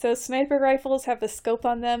 So sniper rifles have a scope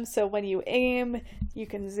on them, so when you aim, you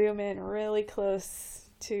can zoom in really close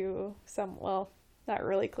to well, not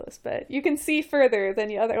really close, but you can see further than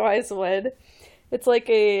you otherwise would. It's like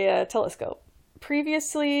a telescope.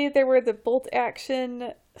 Previously, there were the bolt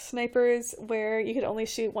action snipers where you could only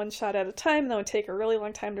shoot one shot at a time, and that would take a really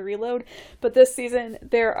long time to reload. But this season,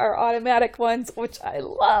 there are automatic ones, which I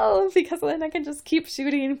love because then I can just keep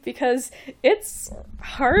shooting because it's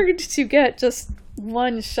hard to get just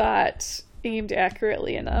one shot aimed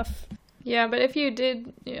accurately enough. Yeah, but if you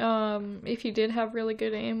did have really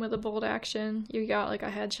good aim with a bolt action, you got like a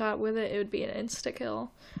headshot with it, it would be an insta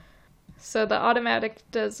kill. So the automatic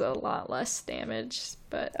does a lot less damage,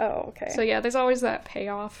 but... Oh, okay. So yeah, there's always that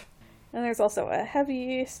payoff. And there's also a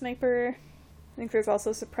heavy sniper. I think there's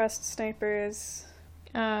also suppressed snipers.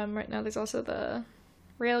 Right now there's also the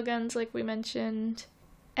railguns, like we mentioned.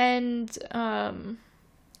 And,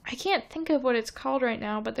 I can't think of what it's called right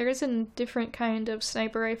now, but there is a different kind of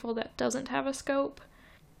sniper rifle that doesn't have a scope.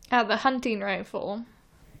 The hunting rifle.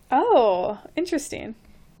 Oh, interesting.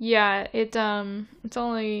 Yeah, it's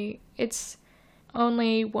only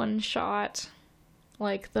one shot,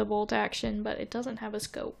 like the bolt action, but it doesn't have a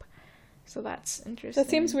scope. So that's interesting. That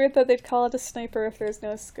seems weird that they'd call it a sniper if there's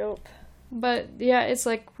no scope. But yeah, it's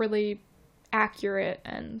like really accurate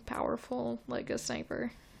and powerful, like a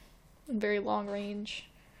sniper. Very long range.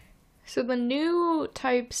 So the new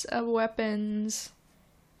types of weapons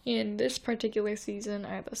in this particular season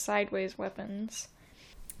are the sideways weapons.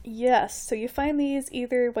 Yes, so you find these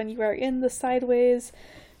either when you are in the sideways,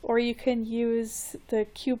 or you can use the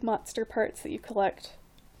cube monster parts that you collect.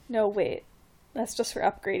 No, wait. That's just for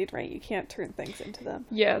upgrading, right? You can't turn things into them.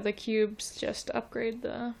 Yeah, the cubes just upgrade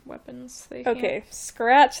the weapons. Okay,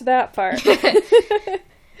 scratch that part.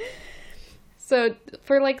 So,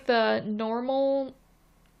 for like the normal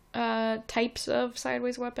types of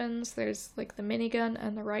sideways weapons, there's like the minigun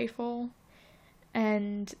and the rifle.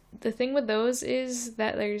 And the thing with those is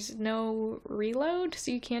that there's no reload,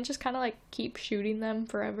 so you can't just kind of like keep shooting them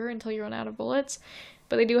forever until you run out of bullets.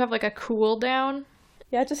 But they do have like a cooldown.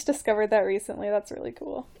 Yeah, I just discovered that recently. That's really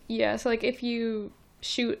cool. Yeah, so like if you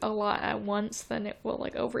shoot a lot at once, then it will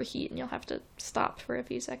like overheat and you'll have to stop for a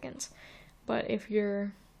few seconds. But if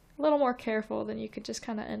you're a little more careful, then you could just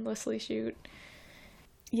kind of endlessly shoot.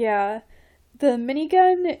 Yeah, the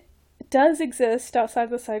minigun does exist outside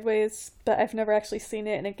the sideways, but I've never actually seen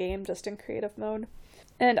it in a game, just in creative mode.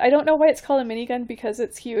 And I don't know why it's called a minigun because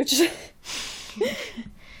it's huge.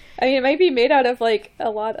 I mean, it might be made out of like a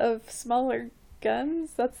lot of smaller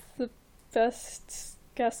guns. That's the best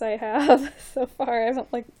guess I have so far. I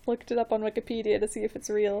haven't like looked it up on Wikipedia to see if it's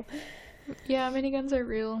real. Yeah, miniguns are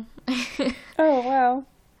real. Oh, wow.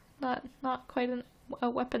 Not quite a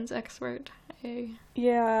weapons expert.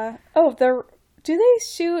 Yeah. Oh, do they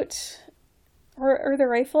shoot, or the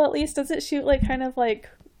rifle at least, does it shoot like kind of like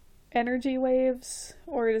energy waves,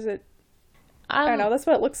 or does it, I don't know, that's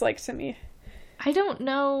what it looks like to me. I don't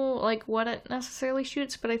know like what it necessarily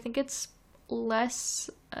shoots, but I think it's less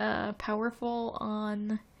powerful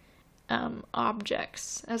on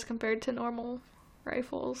objects as compared to normal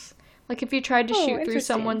rifles. Like if you tried to shoot through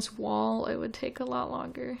someone's wall, it would take a lot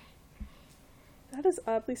longer. That is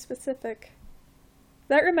oddly specific.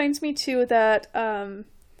 That reminds me too that I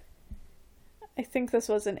think this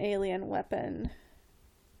was an alien weapon.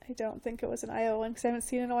 I don't think it was an IO one because I haven't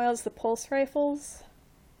seen it in a while. It's the pulse rifles.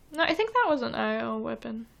 No, I think that was an IO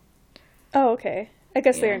weapon. Oh, okay. I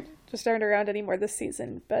guess they just aren't around anymore this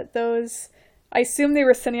season. But those, I assume they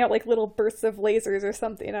were sending out like little bursts of lasers or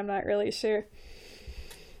something. I'm not really sure.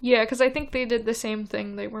 Yeah, because I think they did the same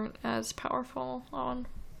thing. They weren't as powerful on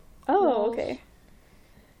walls. Okay.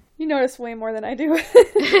 You notice way more than I do.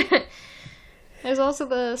 There's also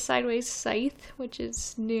the sideways scythe, which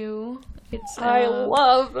is new. It's I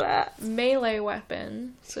love that. Melee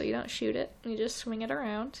weapon, so you don't shoot it, you just swing it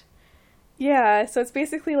around. Yeah, so it's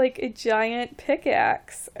basically like a giant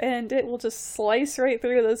pickaxe, and it will just slice right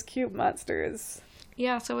through those cube monsters.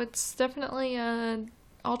 Yeah, so it's definitely an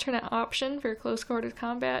alternate option for close quarters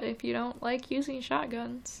combat if you don't like using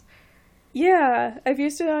shotguns. Yeah, I've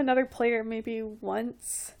used it on another player maybe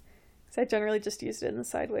once. I generally just used it in the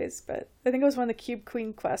sideways, but I think it was one of the Cube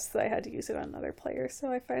Queen quests that I had to use it on another player,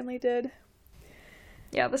 so I finally did.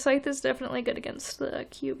 Yeah, the scythe is definitely good against the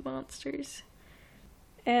cube monsters.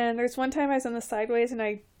 And there's one time I was in the sideways and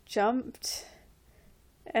I jumped,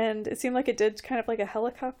 and it seemed like it did kind of like a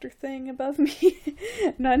helicopter thing above me.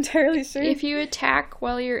 Not entirely sure. If you attack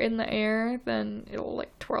while you're in the air, then it'll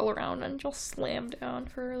like twirl around and you'll slam down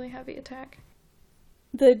for a really heavy attack.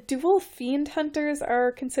 The dual fiend hunters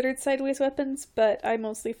are considered sideways weapons, but I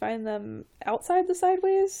mostly find them outside the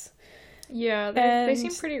sideways. Yeah, they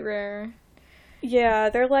seem pretty rare. Yeah,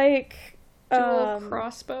 they're like dual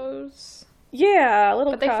crossbows. Yeah,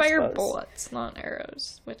 little crossbows. But they fire crossbows. bullets, not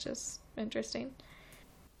arrows, which is interesting.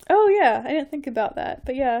 Oh yeah, I didn't think about that.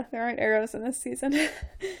 But yeah, there aren't arrows in this season.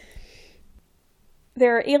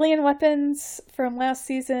 There are alien weapons from last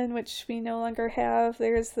season, which we no longer have.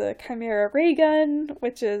 There's the Chimera ray gun,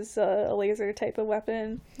 which is a laser type of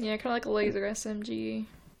weapon. Yeah, kind of like a laser SMG.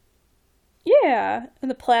 Yeah, and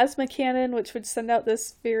the plasma cannon, which would send out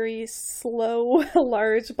this very slow,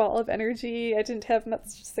 large ball of energy. I didn't have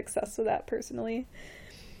much success with that personally.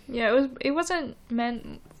 Yeah, it wasn't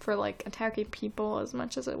meant for like attacking people as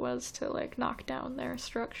much as it was to like knock down their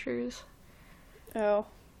structures. Oh.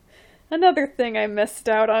 Another thing I missed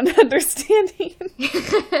out on understanding.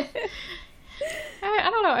 I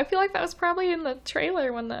don't know. I feel like that was probably in the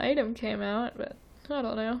trailer when the item came out, but I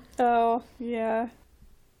don't know. Oh, yeah.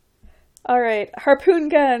 Alright, harpoon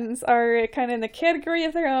guns are kind of in the category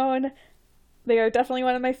of their own. They are definitely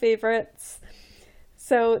one of my favorites.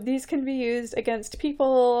 So these can be used against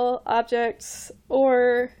people, objects,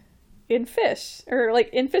 or in fish, or like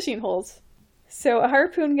in fishing holes. So a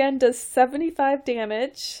harpoon gun does 75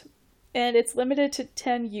 damage, and it's limited to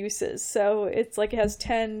 10 uses. So it's like it has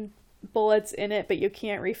 10 bullets in it, but you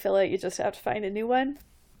can't refill it, you just have to find a new one.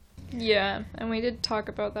 Yeah, and we did talk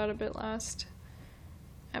about that a bit last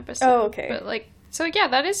episode. Oh, okay. But like, so yeah,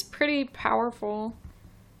 that is pretty powerful.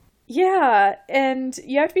 Yeah, and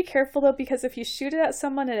you have to be careful though, because if you shoot it at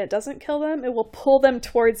someone and it doesn't kill them, it will pull them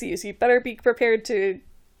towards you, so you better be prepared to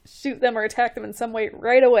shoot them or attack them in some way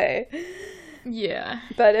right away. Yeah.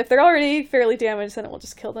 But if they're already fairly damaged, then it will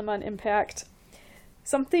just kill them on impact.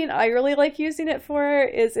 Something I really like using it for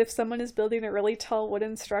is if someone is building a really tall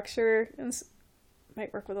wooden structure, and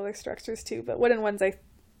might work with other structures too, but wooden ones I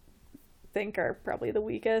think are probably the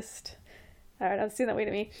weakest. I don't know, it seemed that way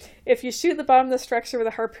to me. If you shoot the bottom of the structure with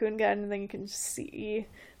a harpoon gun, then you can just see,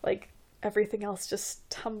 like, everything else just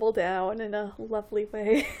tumble down in a lovely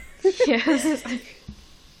way. Yes.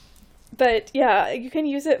 But yeah, you can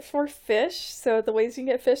use it for fish. So the ways you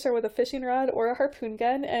can get fish are with a fishing rod or a harpoon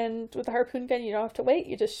gun. And with the harpoon gun, you don't have to wait.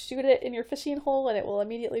 You just shoot it in your fishing hole and it will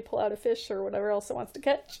immediately pull out a fish or whatever else it wants to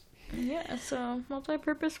catch. Yeah, so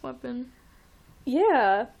multi-purpose weapon.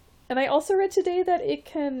 Yeah. And I also read today that it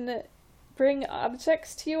can bring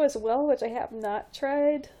objects to you as well, which I have not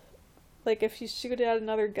tried. Like if you shoot it at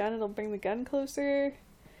another gun, it'll bring the gun closer.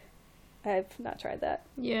 I've not tried that.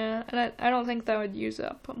 Yeah, and I don't think that would use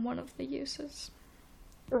up one of the uses.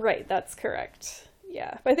 Right, that's correct.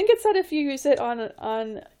 Yeah, but I think it said if you use it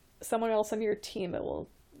on someone else on your team, it will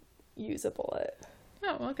use a bullet.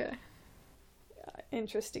 Oh, okay. Yeah,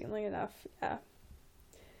 interestingly enough, yeah.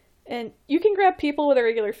 And you can grab people with a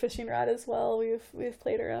regular fishing rod as well. We've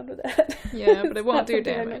played around with that. Yeah, but it won't do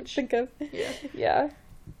something I didn't damage. think of. Yeah. Yeah.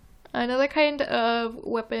 Another kind of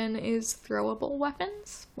weapon is throwable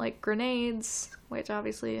weapons, like grenades, which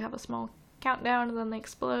obviously have a small countdown and then they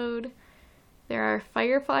explode. There are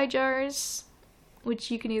firefly jars, which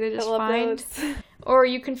you can either just find, those. or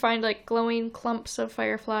you can find like glowing clumps of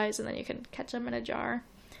fireflies and then you can catch them in a jar.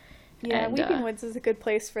 Yeah, And, Weeping Woods is a good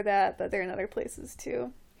place for that, but they're in other places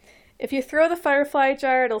too. If you throw the firefly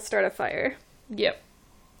jar, it'll start a fire. Yep.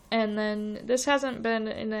 And then this hasn't been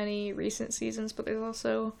in any recent seasons, but there's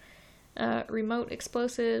also remote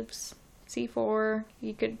explosives, C4.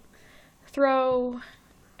 You could throw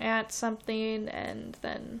at something and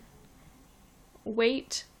then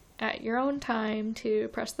wait at your own time to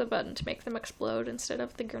press the button to make them explode instead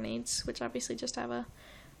of the grenades, which obviously just have a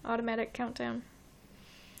automatic countdown.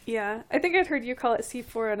 Yeah, I think I'd heard you call it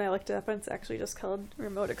C4, and I looked it up, and it's actually just called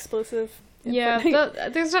remote explosive. Yeah,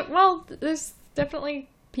 there's definitely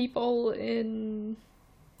people in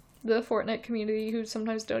the Fortnite community who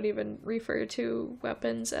sometimes don't even refer to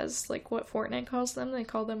weapons as like what Fortnite calls them. They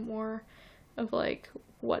call them more of like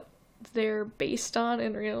what they're based on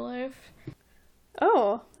in real life.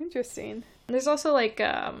 Oh, interesting. There's also like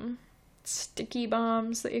sticky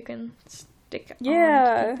bombs that you can stick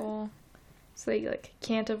Yeah. on people, so they like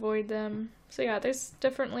can't avoid them. So yeah, there's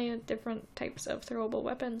definitely different types of throwable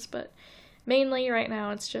weapons, but mainly right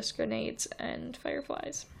now it's just grenades and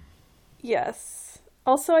fireflies. Yes.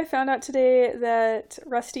 Also, I found out today that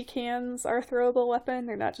rusty cans are a throwable weapon.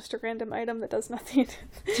 They're not just a random item that does nothing,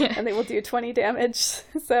 and they will do 20 damage.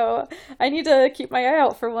 So I need to keep my eye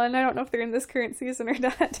out for one. I don't know if they're in this current season or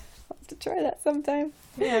not. I'll have to try that sometime.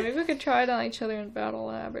 Yeah, maybe we could try it on each other in Battle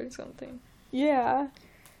Lab or something. Yeah.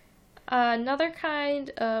 Another kind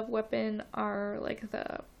of weapon are like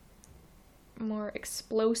the more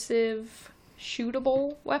explosive,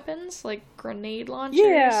 shootable weapons, like grenade launchers.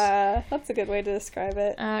 Yeah, that's a good way to describe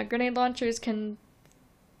it. Grenade launchers can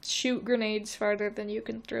shoot grenades farther than you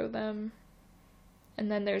can throw them.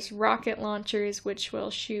 And then there's rocket launchers, which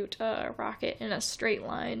will shoot a rocket in a straight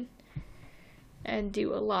line. and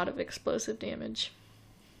do a lot of explosive damage.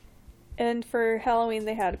 And for Halloween,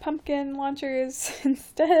 they had pumpkin launchers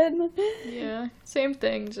instead. Yeah, same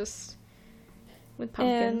thing, just with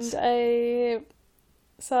pumpkins. And I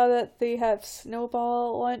saw that they have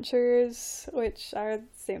snowball launchers, which are the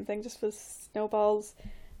same thing, just with snowballs.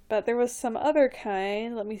 But there was some other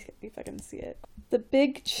kind. Let me see if I can see it. The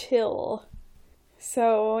Big Chill.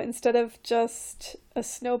 So instead of just a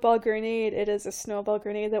snowball grenade, it is a snowball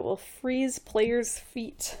grenade that will freeze players'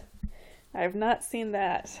 feet. I have not seen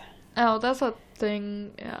that. Oh, that's a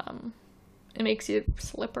thing. It makes you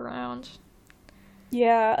slip around.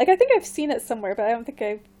 Yeah, like I think I've seen it somewhere, but I don't think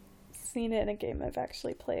I've seen it in a game I've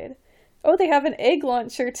actually played. Oh, they have an egg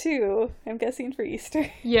launcher too. I'm guessing for Easter.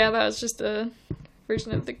 Yeah, that was just a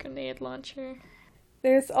version of the grenade launcher.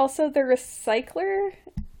 There's also the Recycler.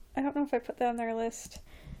 I don't know if I put that on their list.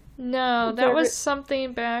 No, that was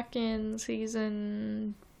something back in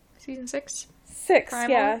season 6? 6, Primal?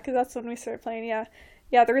 yeah, because that's when we started playing, yeah.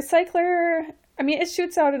 Yeah, the Recycler, I mean, it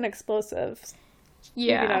shoots out an explosive.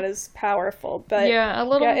 Yeah. Maybe not as powerful, but... Yeah, a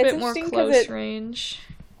little bit more close it, range.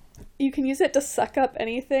 You can use it to suck up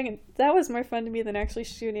anything, and that was more fun to me than actually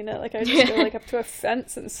shooting it. Like, I just go, like, up to a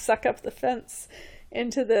fence and suck up the fence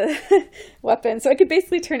into the weapon. So I could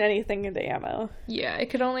basically turn anything into ammo. Yeah, it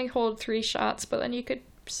could only hold 3 shots, but then you could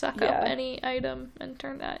suck up any item and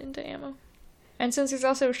turn that into ammo. And since there's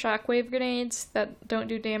also shockwave grenades that don't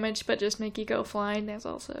do damage but just make you go flying, there's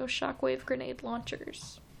also shockwave grenade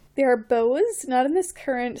launchers. There are bows, not in this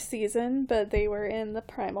current season, but they were in the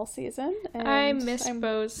Primal season. And I miss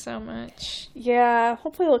bows so much. Yeah,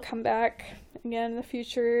 hopefully they'll come back again in the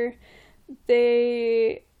future.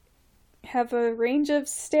 They have a range of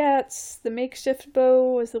stats. The makeshift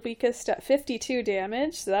bow was the weakest at 52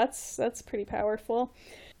 damage, so that's pretty powerful.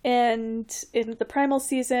 And in the Primal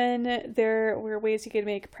season, there were ways you could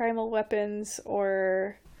make primal weapons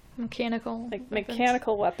or mechanical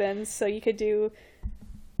weapons. So you could do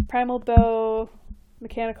primal bow,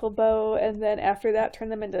 mechanical bow, and then after that turn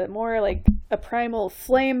them into more like a primal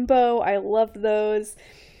flame bow. I loved those.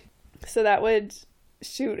 So that would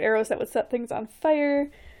shoot arrows that would set things on fire.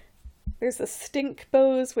 There's the stink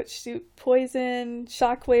bows, which shoot poison,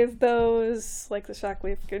 shockwave bows, like the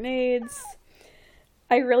shockwave grenades.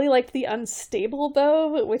 I really liked the unstable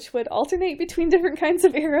bow, which would alternate between different kinds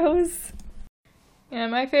of arrows. Yeah,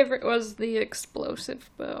 my favorite was the explosive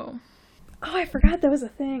bow. Oh, I forgot that was a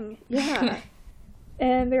thing. Yeah.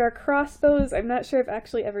 And there are crossbows. I'm not sure I've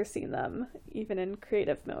actually ever seen them, even in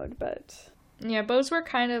creative mode, but... Yeah, bows were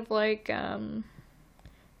kind of like a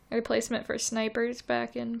replacement for snipers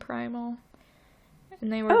back in Primal.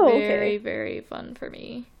 And they were very, very fun for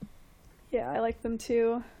me. Yeah, I like them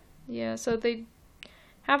too. Yeah, so they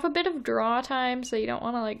have a bit of draw time, so you don't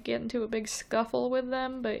want to like get into a big scuffle with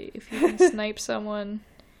them, but if you can snipe someone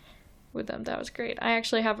with them, that was great. I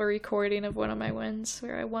actually have a recording of one of my wins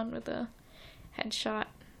where I won with a headshot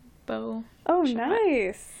bow. Oh,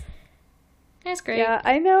 nice. That's great. Yeah,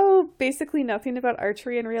 I know basically nothing about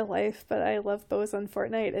archery in real life, but I love bows on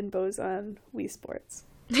Fortnite and bows on Wii Sports.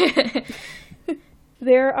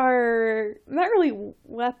 There are not really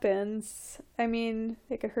weapons. I mean,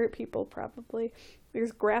 they could hurt people probably.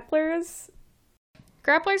 There's grapplers.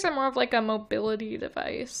 Grapplers are more of like a mobility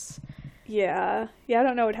device. Yeah. Yeah, I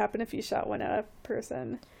don't know what happened if you shot one at a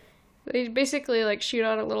person. They basically like shoot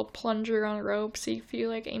out a little plunger on a rope, so if you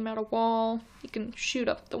like aim at a wall, you can shoot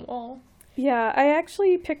up the wall. Yeah, I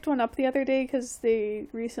actually picked one up the other day because they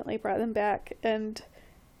recently brought them back, and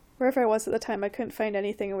wherever I was at the time, I couldn't find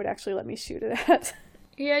anything it would actually let me shoot it at.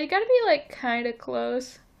 Yeah, you gotta be like kind of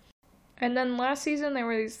close. And then last season there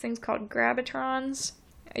were these things called gravitrons.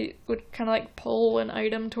 It would kind of like pull an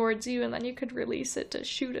item towards you, and then you could release it to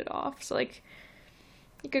shoot it off. So like,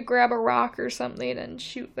 you could grab a rock or something and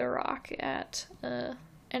shoot the rock at an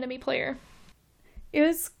enemy player. It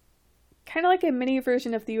was kind of like a mini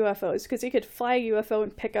version of the UFOs, because you could fly a UFO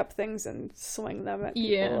and pick up things and swing them at people.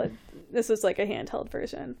 Yeah. This was like a handheld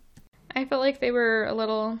version. I felt like they were a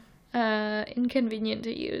little inconvenient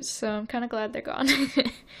to use, so I'm kind of glad they're gone.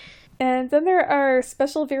 And then there are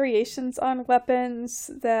special variations on weapons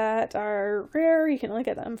that are rare. You can only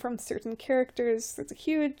get them from certain characters. There's a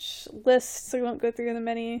huge list, so we won't go through them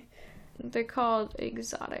any. They're called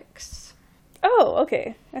exotics. Oh,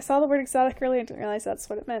 okay. I saw the word exotic earlier and didn't realize that's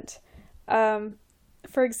what it meant.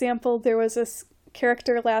 For example, there was this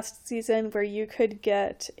character last season where you could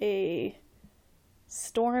get a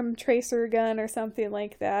storm tracer gun or something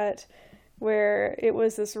like that, where it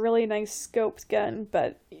was this really nice scoped gun,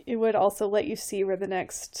 but it would also let you see where the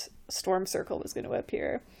next storm circle was going to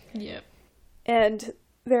appear. Yeah. And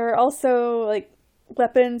there are also, like,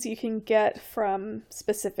 weapons you can get from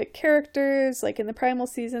specific characters. Like in the Primal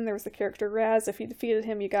season, there was the character Raz. If you defeated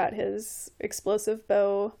him, you got his explosive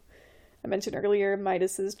bow. I mentioned earlier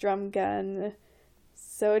Midas's drum gun.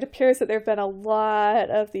 So it appears that there have been a lot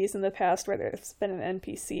of these in the past where there's been an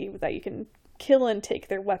NPC that you can kill and take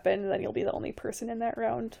their weapon, and then you'll be the only person in that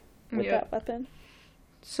round with that weapon.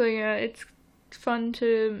 So yeah, it's fun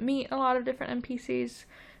to meet a lot of different NPCs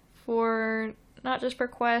for not just for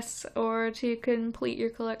quests or to complete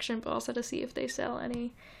your collection, but also to see if they sell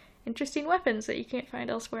any interesting weapons that you can't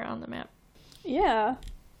find elsewhere on the map. Yeah.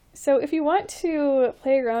 So if you want to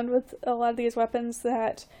play around with a lot of these weapons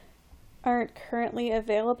that aren't currently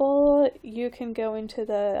available, you can go into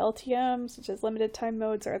the LTMs, which is limited time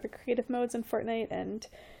modes, or the creative modes in Fortnite, and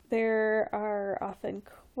there are often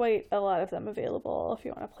quite a lot of them available if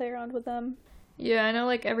you want to play around with them. Yeah, I know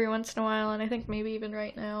like every once in a while, and I think maybe even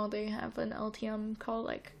right now, they have an LTM called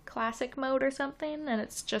like Classic Mode or something, and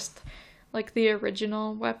it's just like the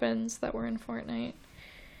original weapons that were in Fortnite.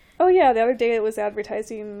 Oh yeah, the other day it was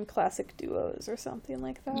advertising classic duos or something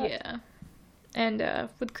like that. Yeah. And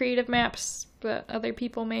with creative maps that other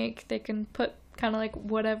people make, they can put kind of like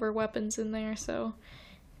whatever weapons in there. So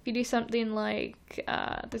if you do something like,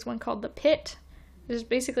 there's one called the Pit. There's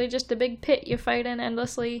basically just a big pit you fight in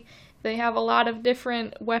endlessly. They have a lot of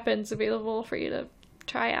different weapons available for you to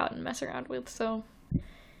try out and mess around with. So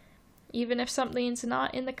even if something's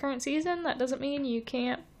not in the current season, that doesn't mean you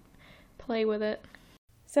can't play with it.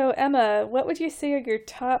 So Emma, what would you say are your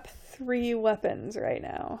top 3 weapons right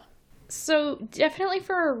now? So definitely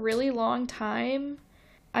for a really long time,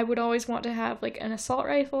 I would always want to have like an assault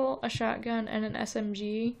rifle, a shotgun, and an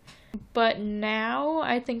SMG. But now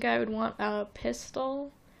I think I would want a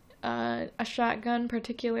pistol, a shotgun,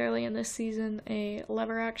 particularly in this season, a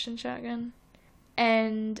lever action shotgun,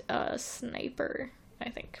 and a sniper, I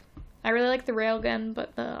think. I really like the railgun,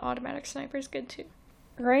 but the automatic sniper is good too.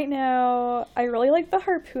 Right now, I really like the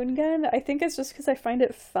harpoon gun. I think it's just because I find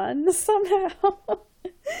it fun somehow.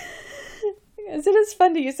 It is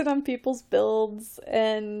fun to use it on people's builds,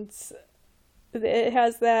 and it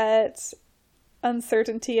has that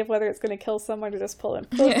uncertainty of whether it's going to kill someone or just pull them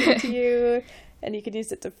closer to you, and you can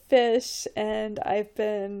use it to fish, and I've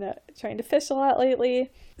been trying to fish a lot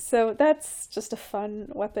lately, so that's just a fun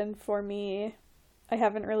weapon for me. I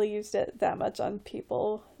haven't really used it that much on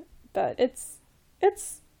people, but it's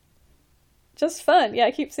just fun. Yeah,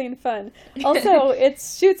 I keep saying fun. Also, it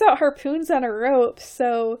shoots out harpoons on a rope,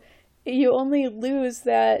 so you only lose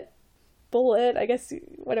that bullet, I guess,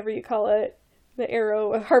 whatever you call it, the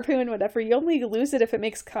arrow, harpoon, whatever. You only lose it if it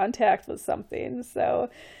makes contact with something. So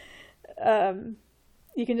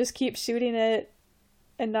you can just keep shooting it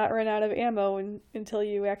and not run out of ammo until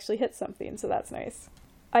you actually hit something. So that's nice.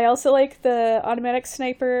 I also like the automatic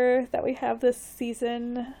sniper that we have this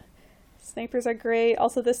season. Snipers are great.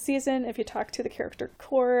 Also this season, if you talk to the character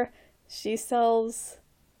Core, she sells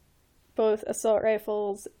both assault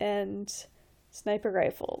rifles and sniper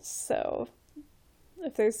rifles. So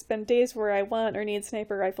if there's been days where I want or need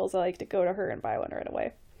sniper rifles, I like to go to her and buy one right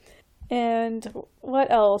away. And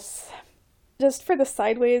what else? Just for the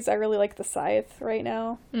sideways, I really like the scythe right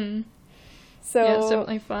now. So yeah, it's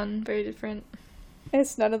definitely fun. Very different.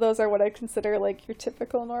 It's none of those are what I consider like your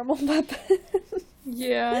typical normal weapon.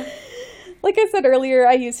 Yeah. Like I said earlier,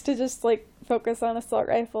 I used to just like focus on assault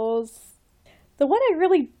rifles. The one I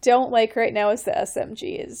really don't like right now is the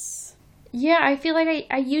SMGs. Yeah, I feel like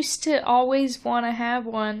I used to always want to have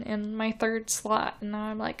one in my third slot, and now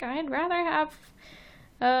I'm like, I'd rather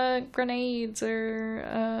have grenades or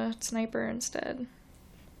a sniper instead.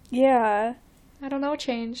 Yeah. I don't know what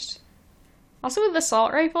changed. Also with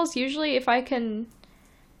assault rifles, usually if I can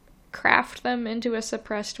craft them into a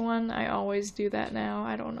suppressed one, I always do that now.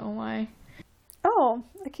 I don't know why. Oh,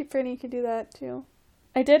 I keep forgetting you could do that too.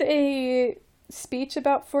 I did a speech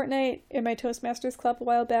about Fortnite in my Toastmasters Club a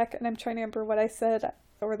while back, and I'm trying to remember what I said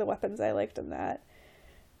or the weapons I liked in that.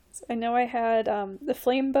 So I know I had the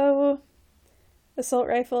flame bow, assault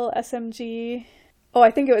rifle, SMG. Oh,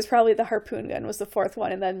 I think it was probably the harpoon gun was the 4th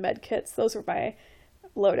one, and then med kits. Those were my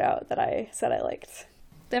loadout that I said I liked.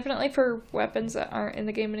 Definitely for weapons that aren't in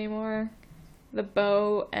the game anymore, the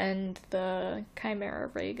bow and the Chimera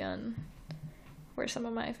ray gun were some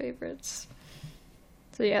of my favorites.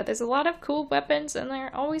 So yeah, there's a lot of cool weapons, and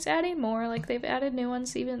they're always adding more. Like, they've added new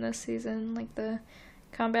ones even this season, like the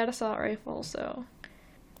combat assault rifle, so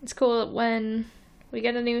it's cool that when we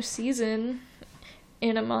get a new season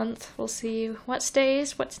in a month, we'll see what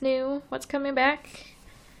stays, what's new, what's coming back.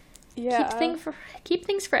 Yeah. Keep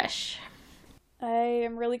things fresh. I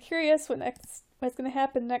am really curious what's going to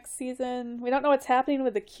happen next season. We don't know what's happening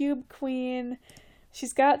with the Cube Queen.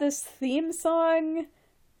 she's got this theme song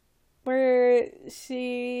where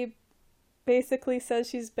she basically says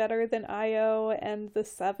she's better than Io and the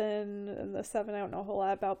Seven. And the Seven I don't know a whole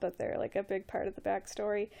lot about, but they're like a big part of the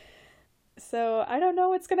backstory. So I don't know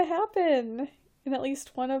what's going to happen. In at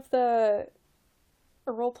least one of the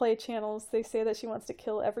roleplay channels, they say that she wants to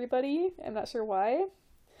kill everybody. I'm not sure why.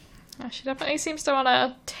 She definitely seems to want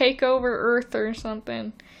to take over Earth or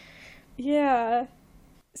something. Yeah.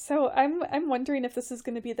 So I'm wondering if this is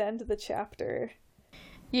going to be the end of the chapter.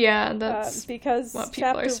 Yeah, that's because what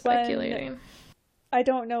people are speculating. I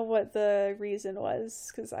don't know what the reason was,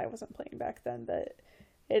 because I wasn't playing back then, but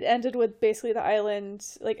it ended with basically the island,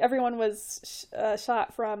 like everyone was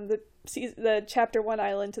shot from the chapter 1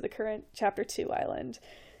 island to the current chapter 2 island.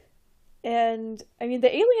 And I mean,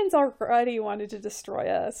 the aliens already wanted to destroy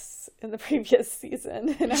us in the previous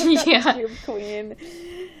season. And I've got the Cube Queen,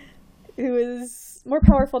 who is more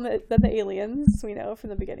powerful than the aliens, we know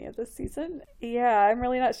from the beginning of this season. Yeah, I'm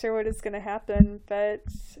really not sure what is going to happen, but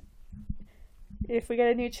if we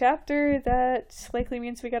get a new chapter, that likely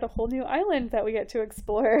means we got a whole new island that we get to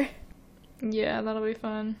explore. Yeah, that'll be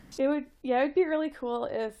fun. It would be really cool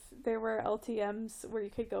if there were LTMs where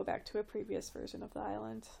you could go back to a previous version of the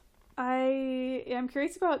island. I am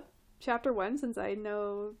curious about chapter 1 since I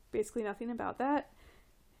know basically nothing about that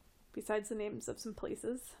besides the names of some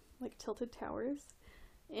places like Tilted Towers.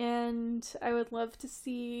 And I would love to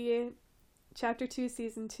see chapter 2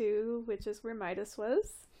 season 2, which is where Midas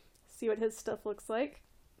was, see what his stuff looks like.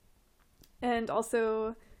 And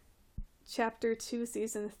also chapter 2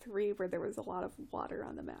 season 3, where there was a lot of water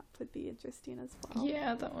on the map, would be interesting as well.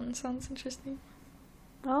 Yeah, that one sounds interesting.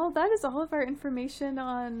 Well, that is all of our information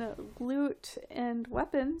on loot and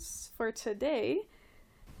weapons for today.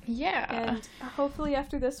 Yeah. And hopefully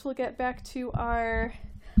after this we'll get back to our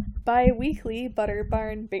bi-weekly Butter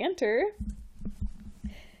Barn banter.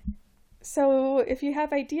 So if you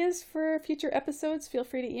have ideas for future episodes, feel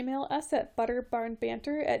free to email us at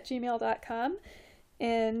butterbarnbanter@gmail.com.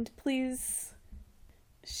 And please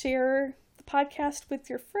share the podcast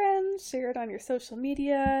with your friends, share it on your social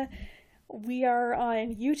media. We are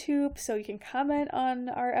on YouTube, so you can comment on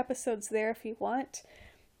our episodes there if you want.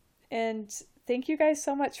 And thank you guys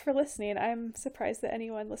so much for listening. I'm surprised that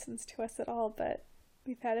anyone listens to us at all, but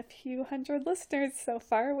we've had a few hundred listeners so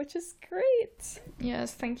far, which is great.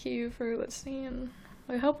 Yes, thank you for listening.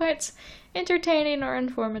 We hope it's entertaining or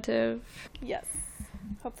informative. Yes,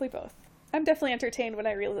 hopefully both. I'm definitely entertained when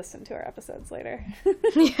I re-listen to our episodes later.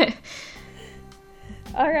 Yeah.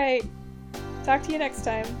 All right. Talk to you next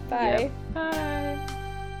time. Bye. Yep. Bye.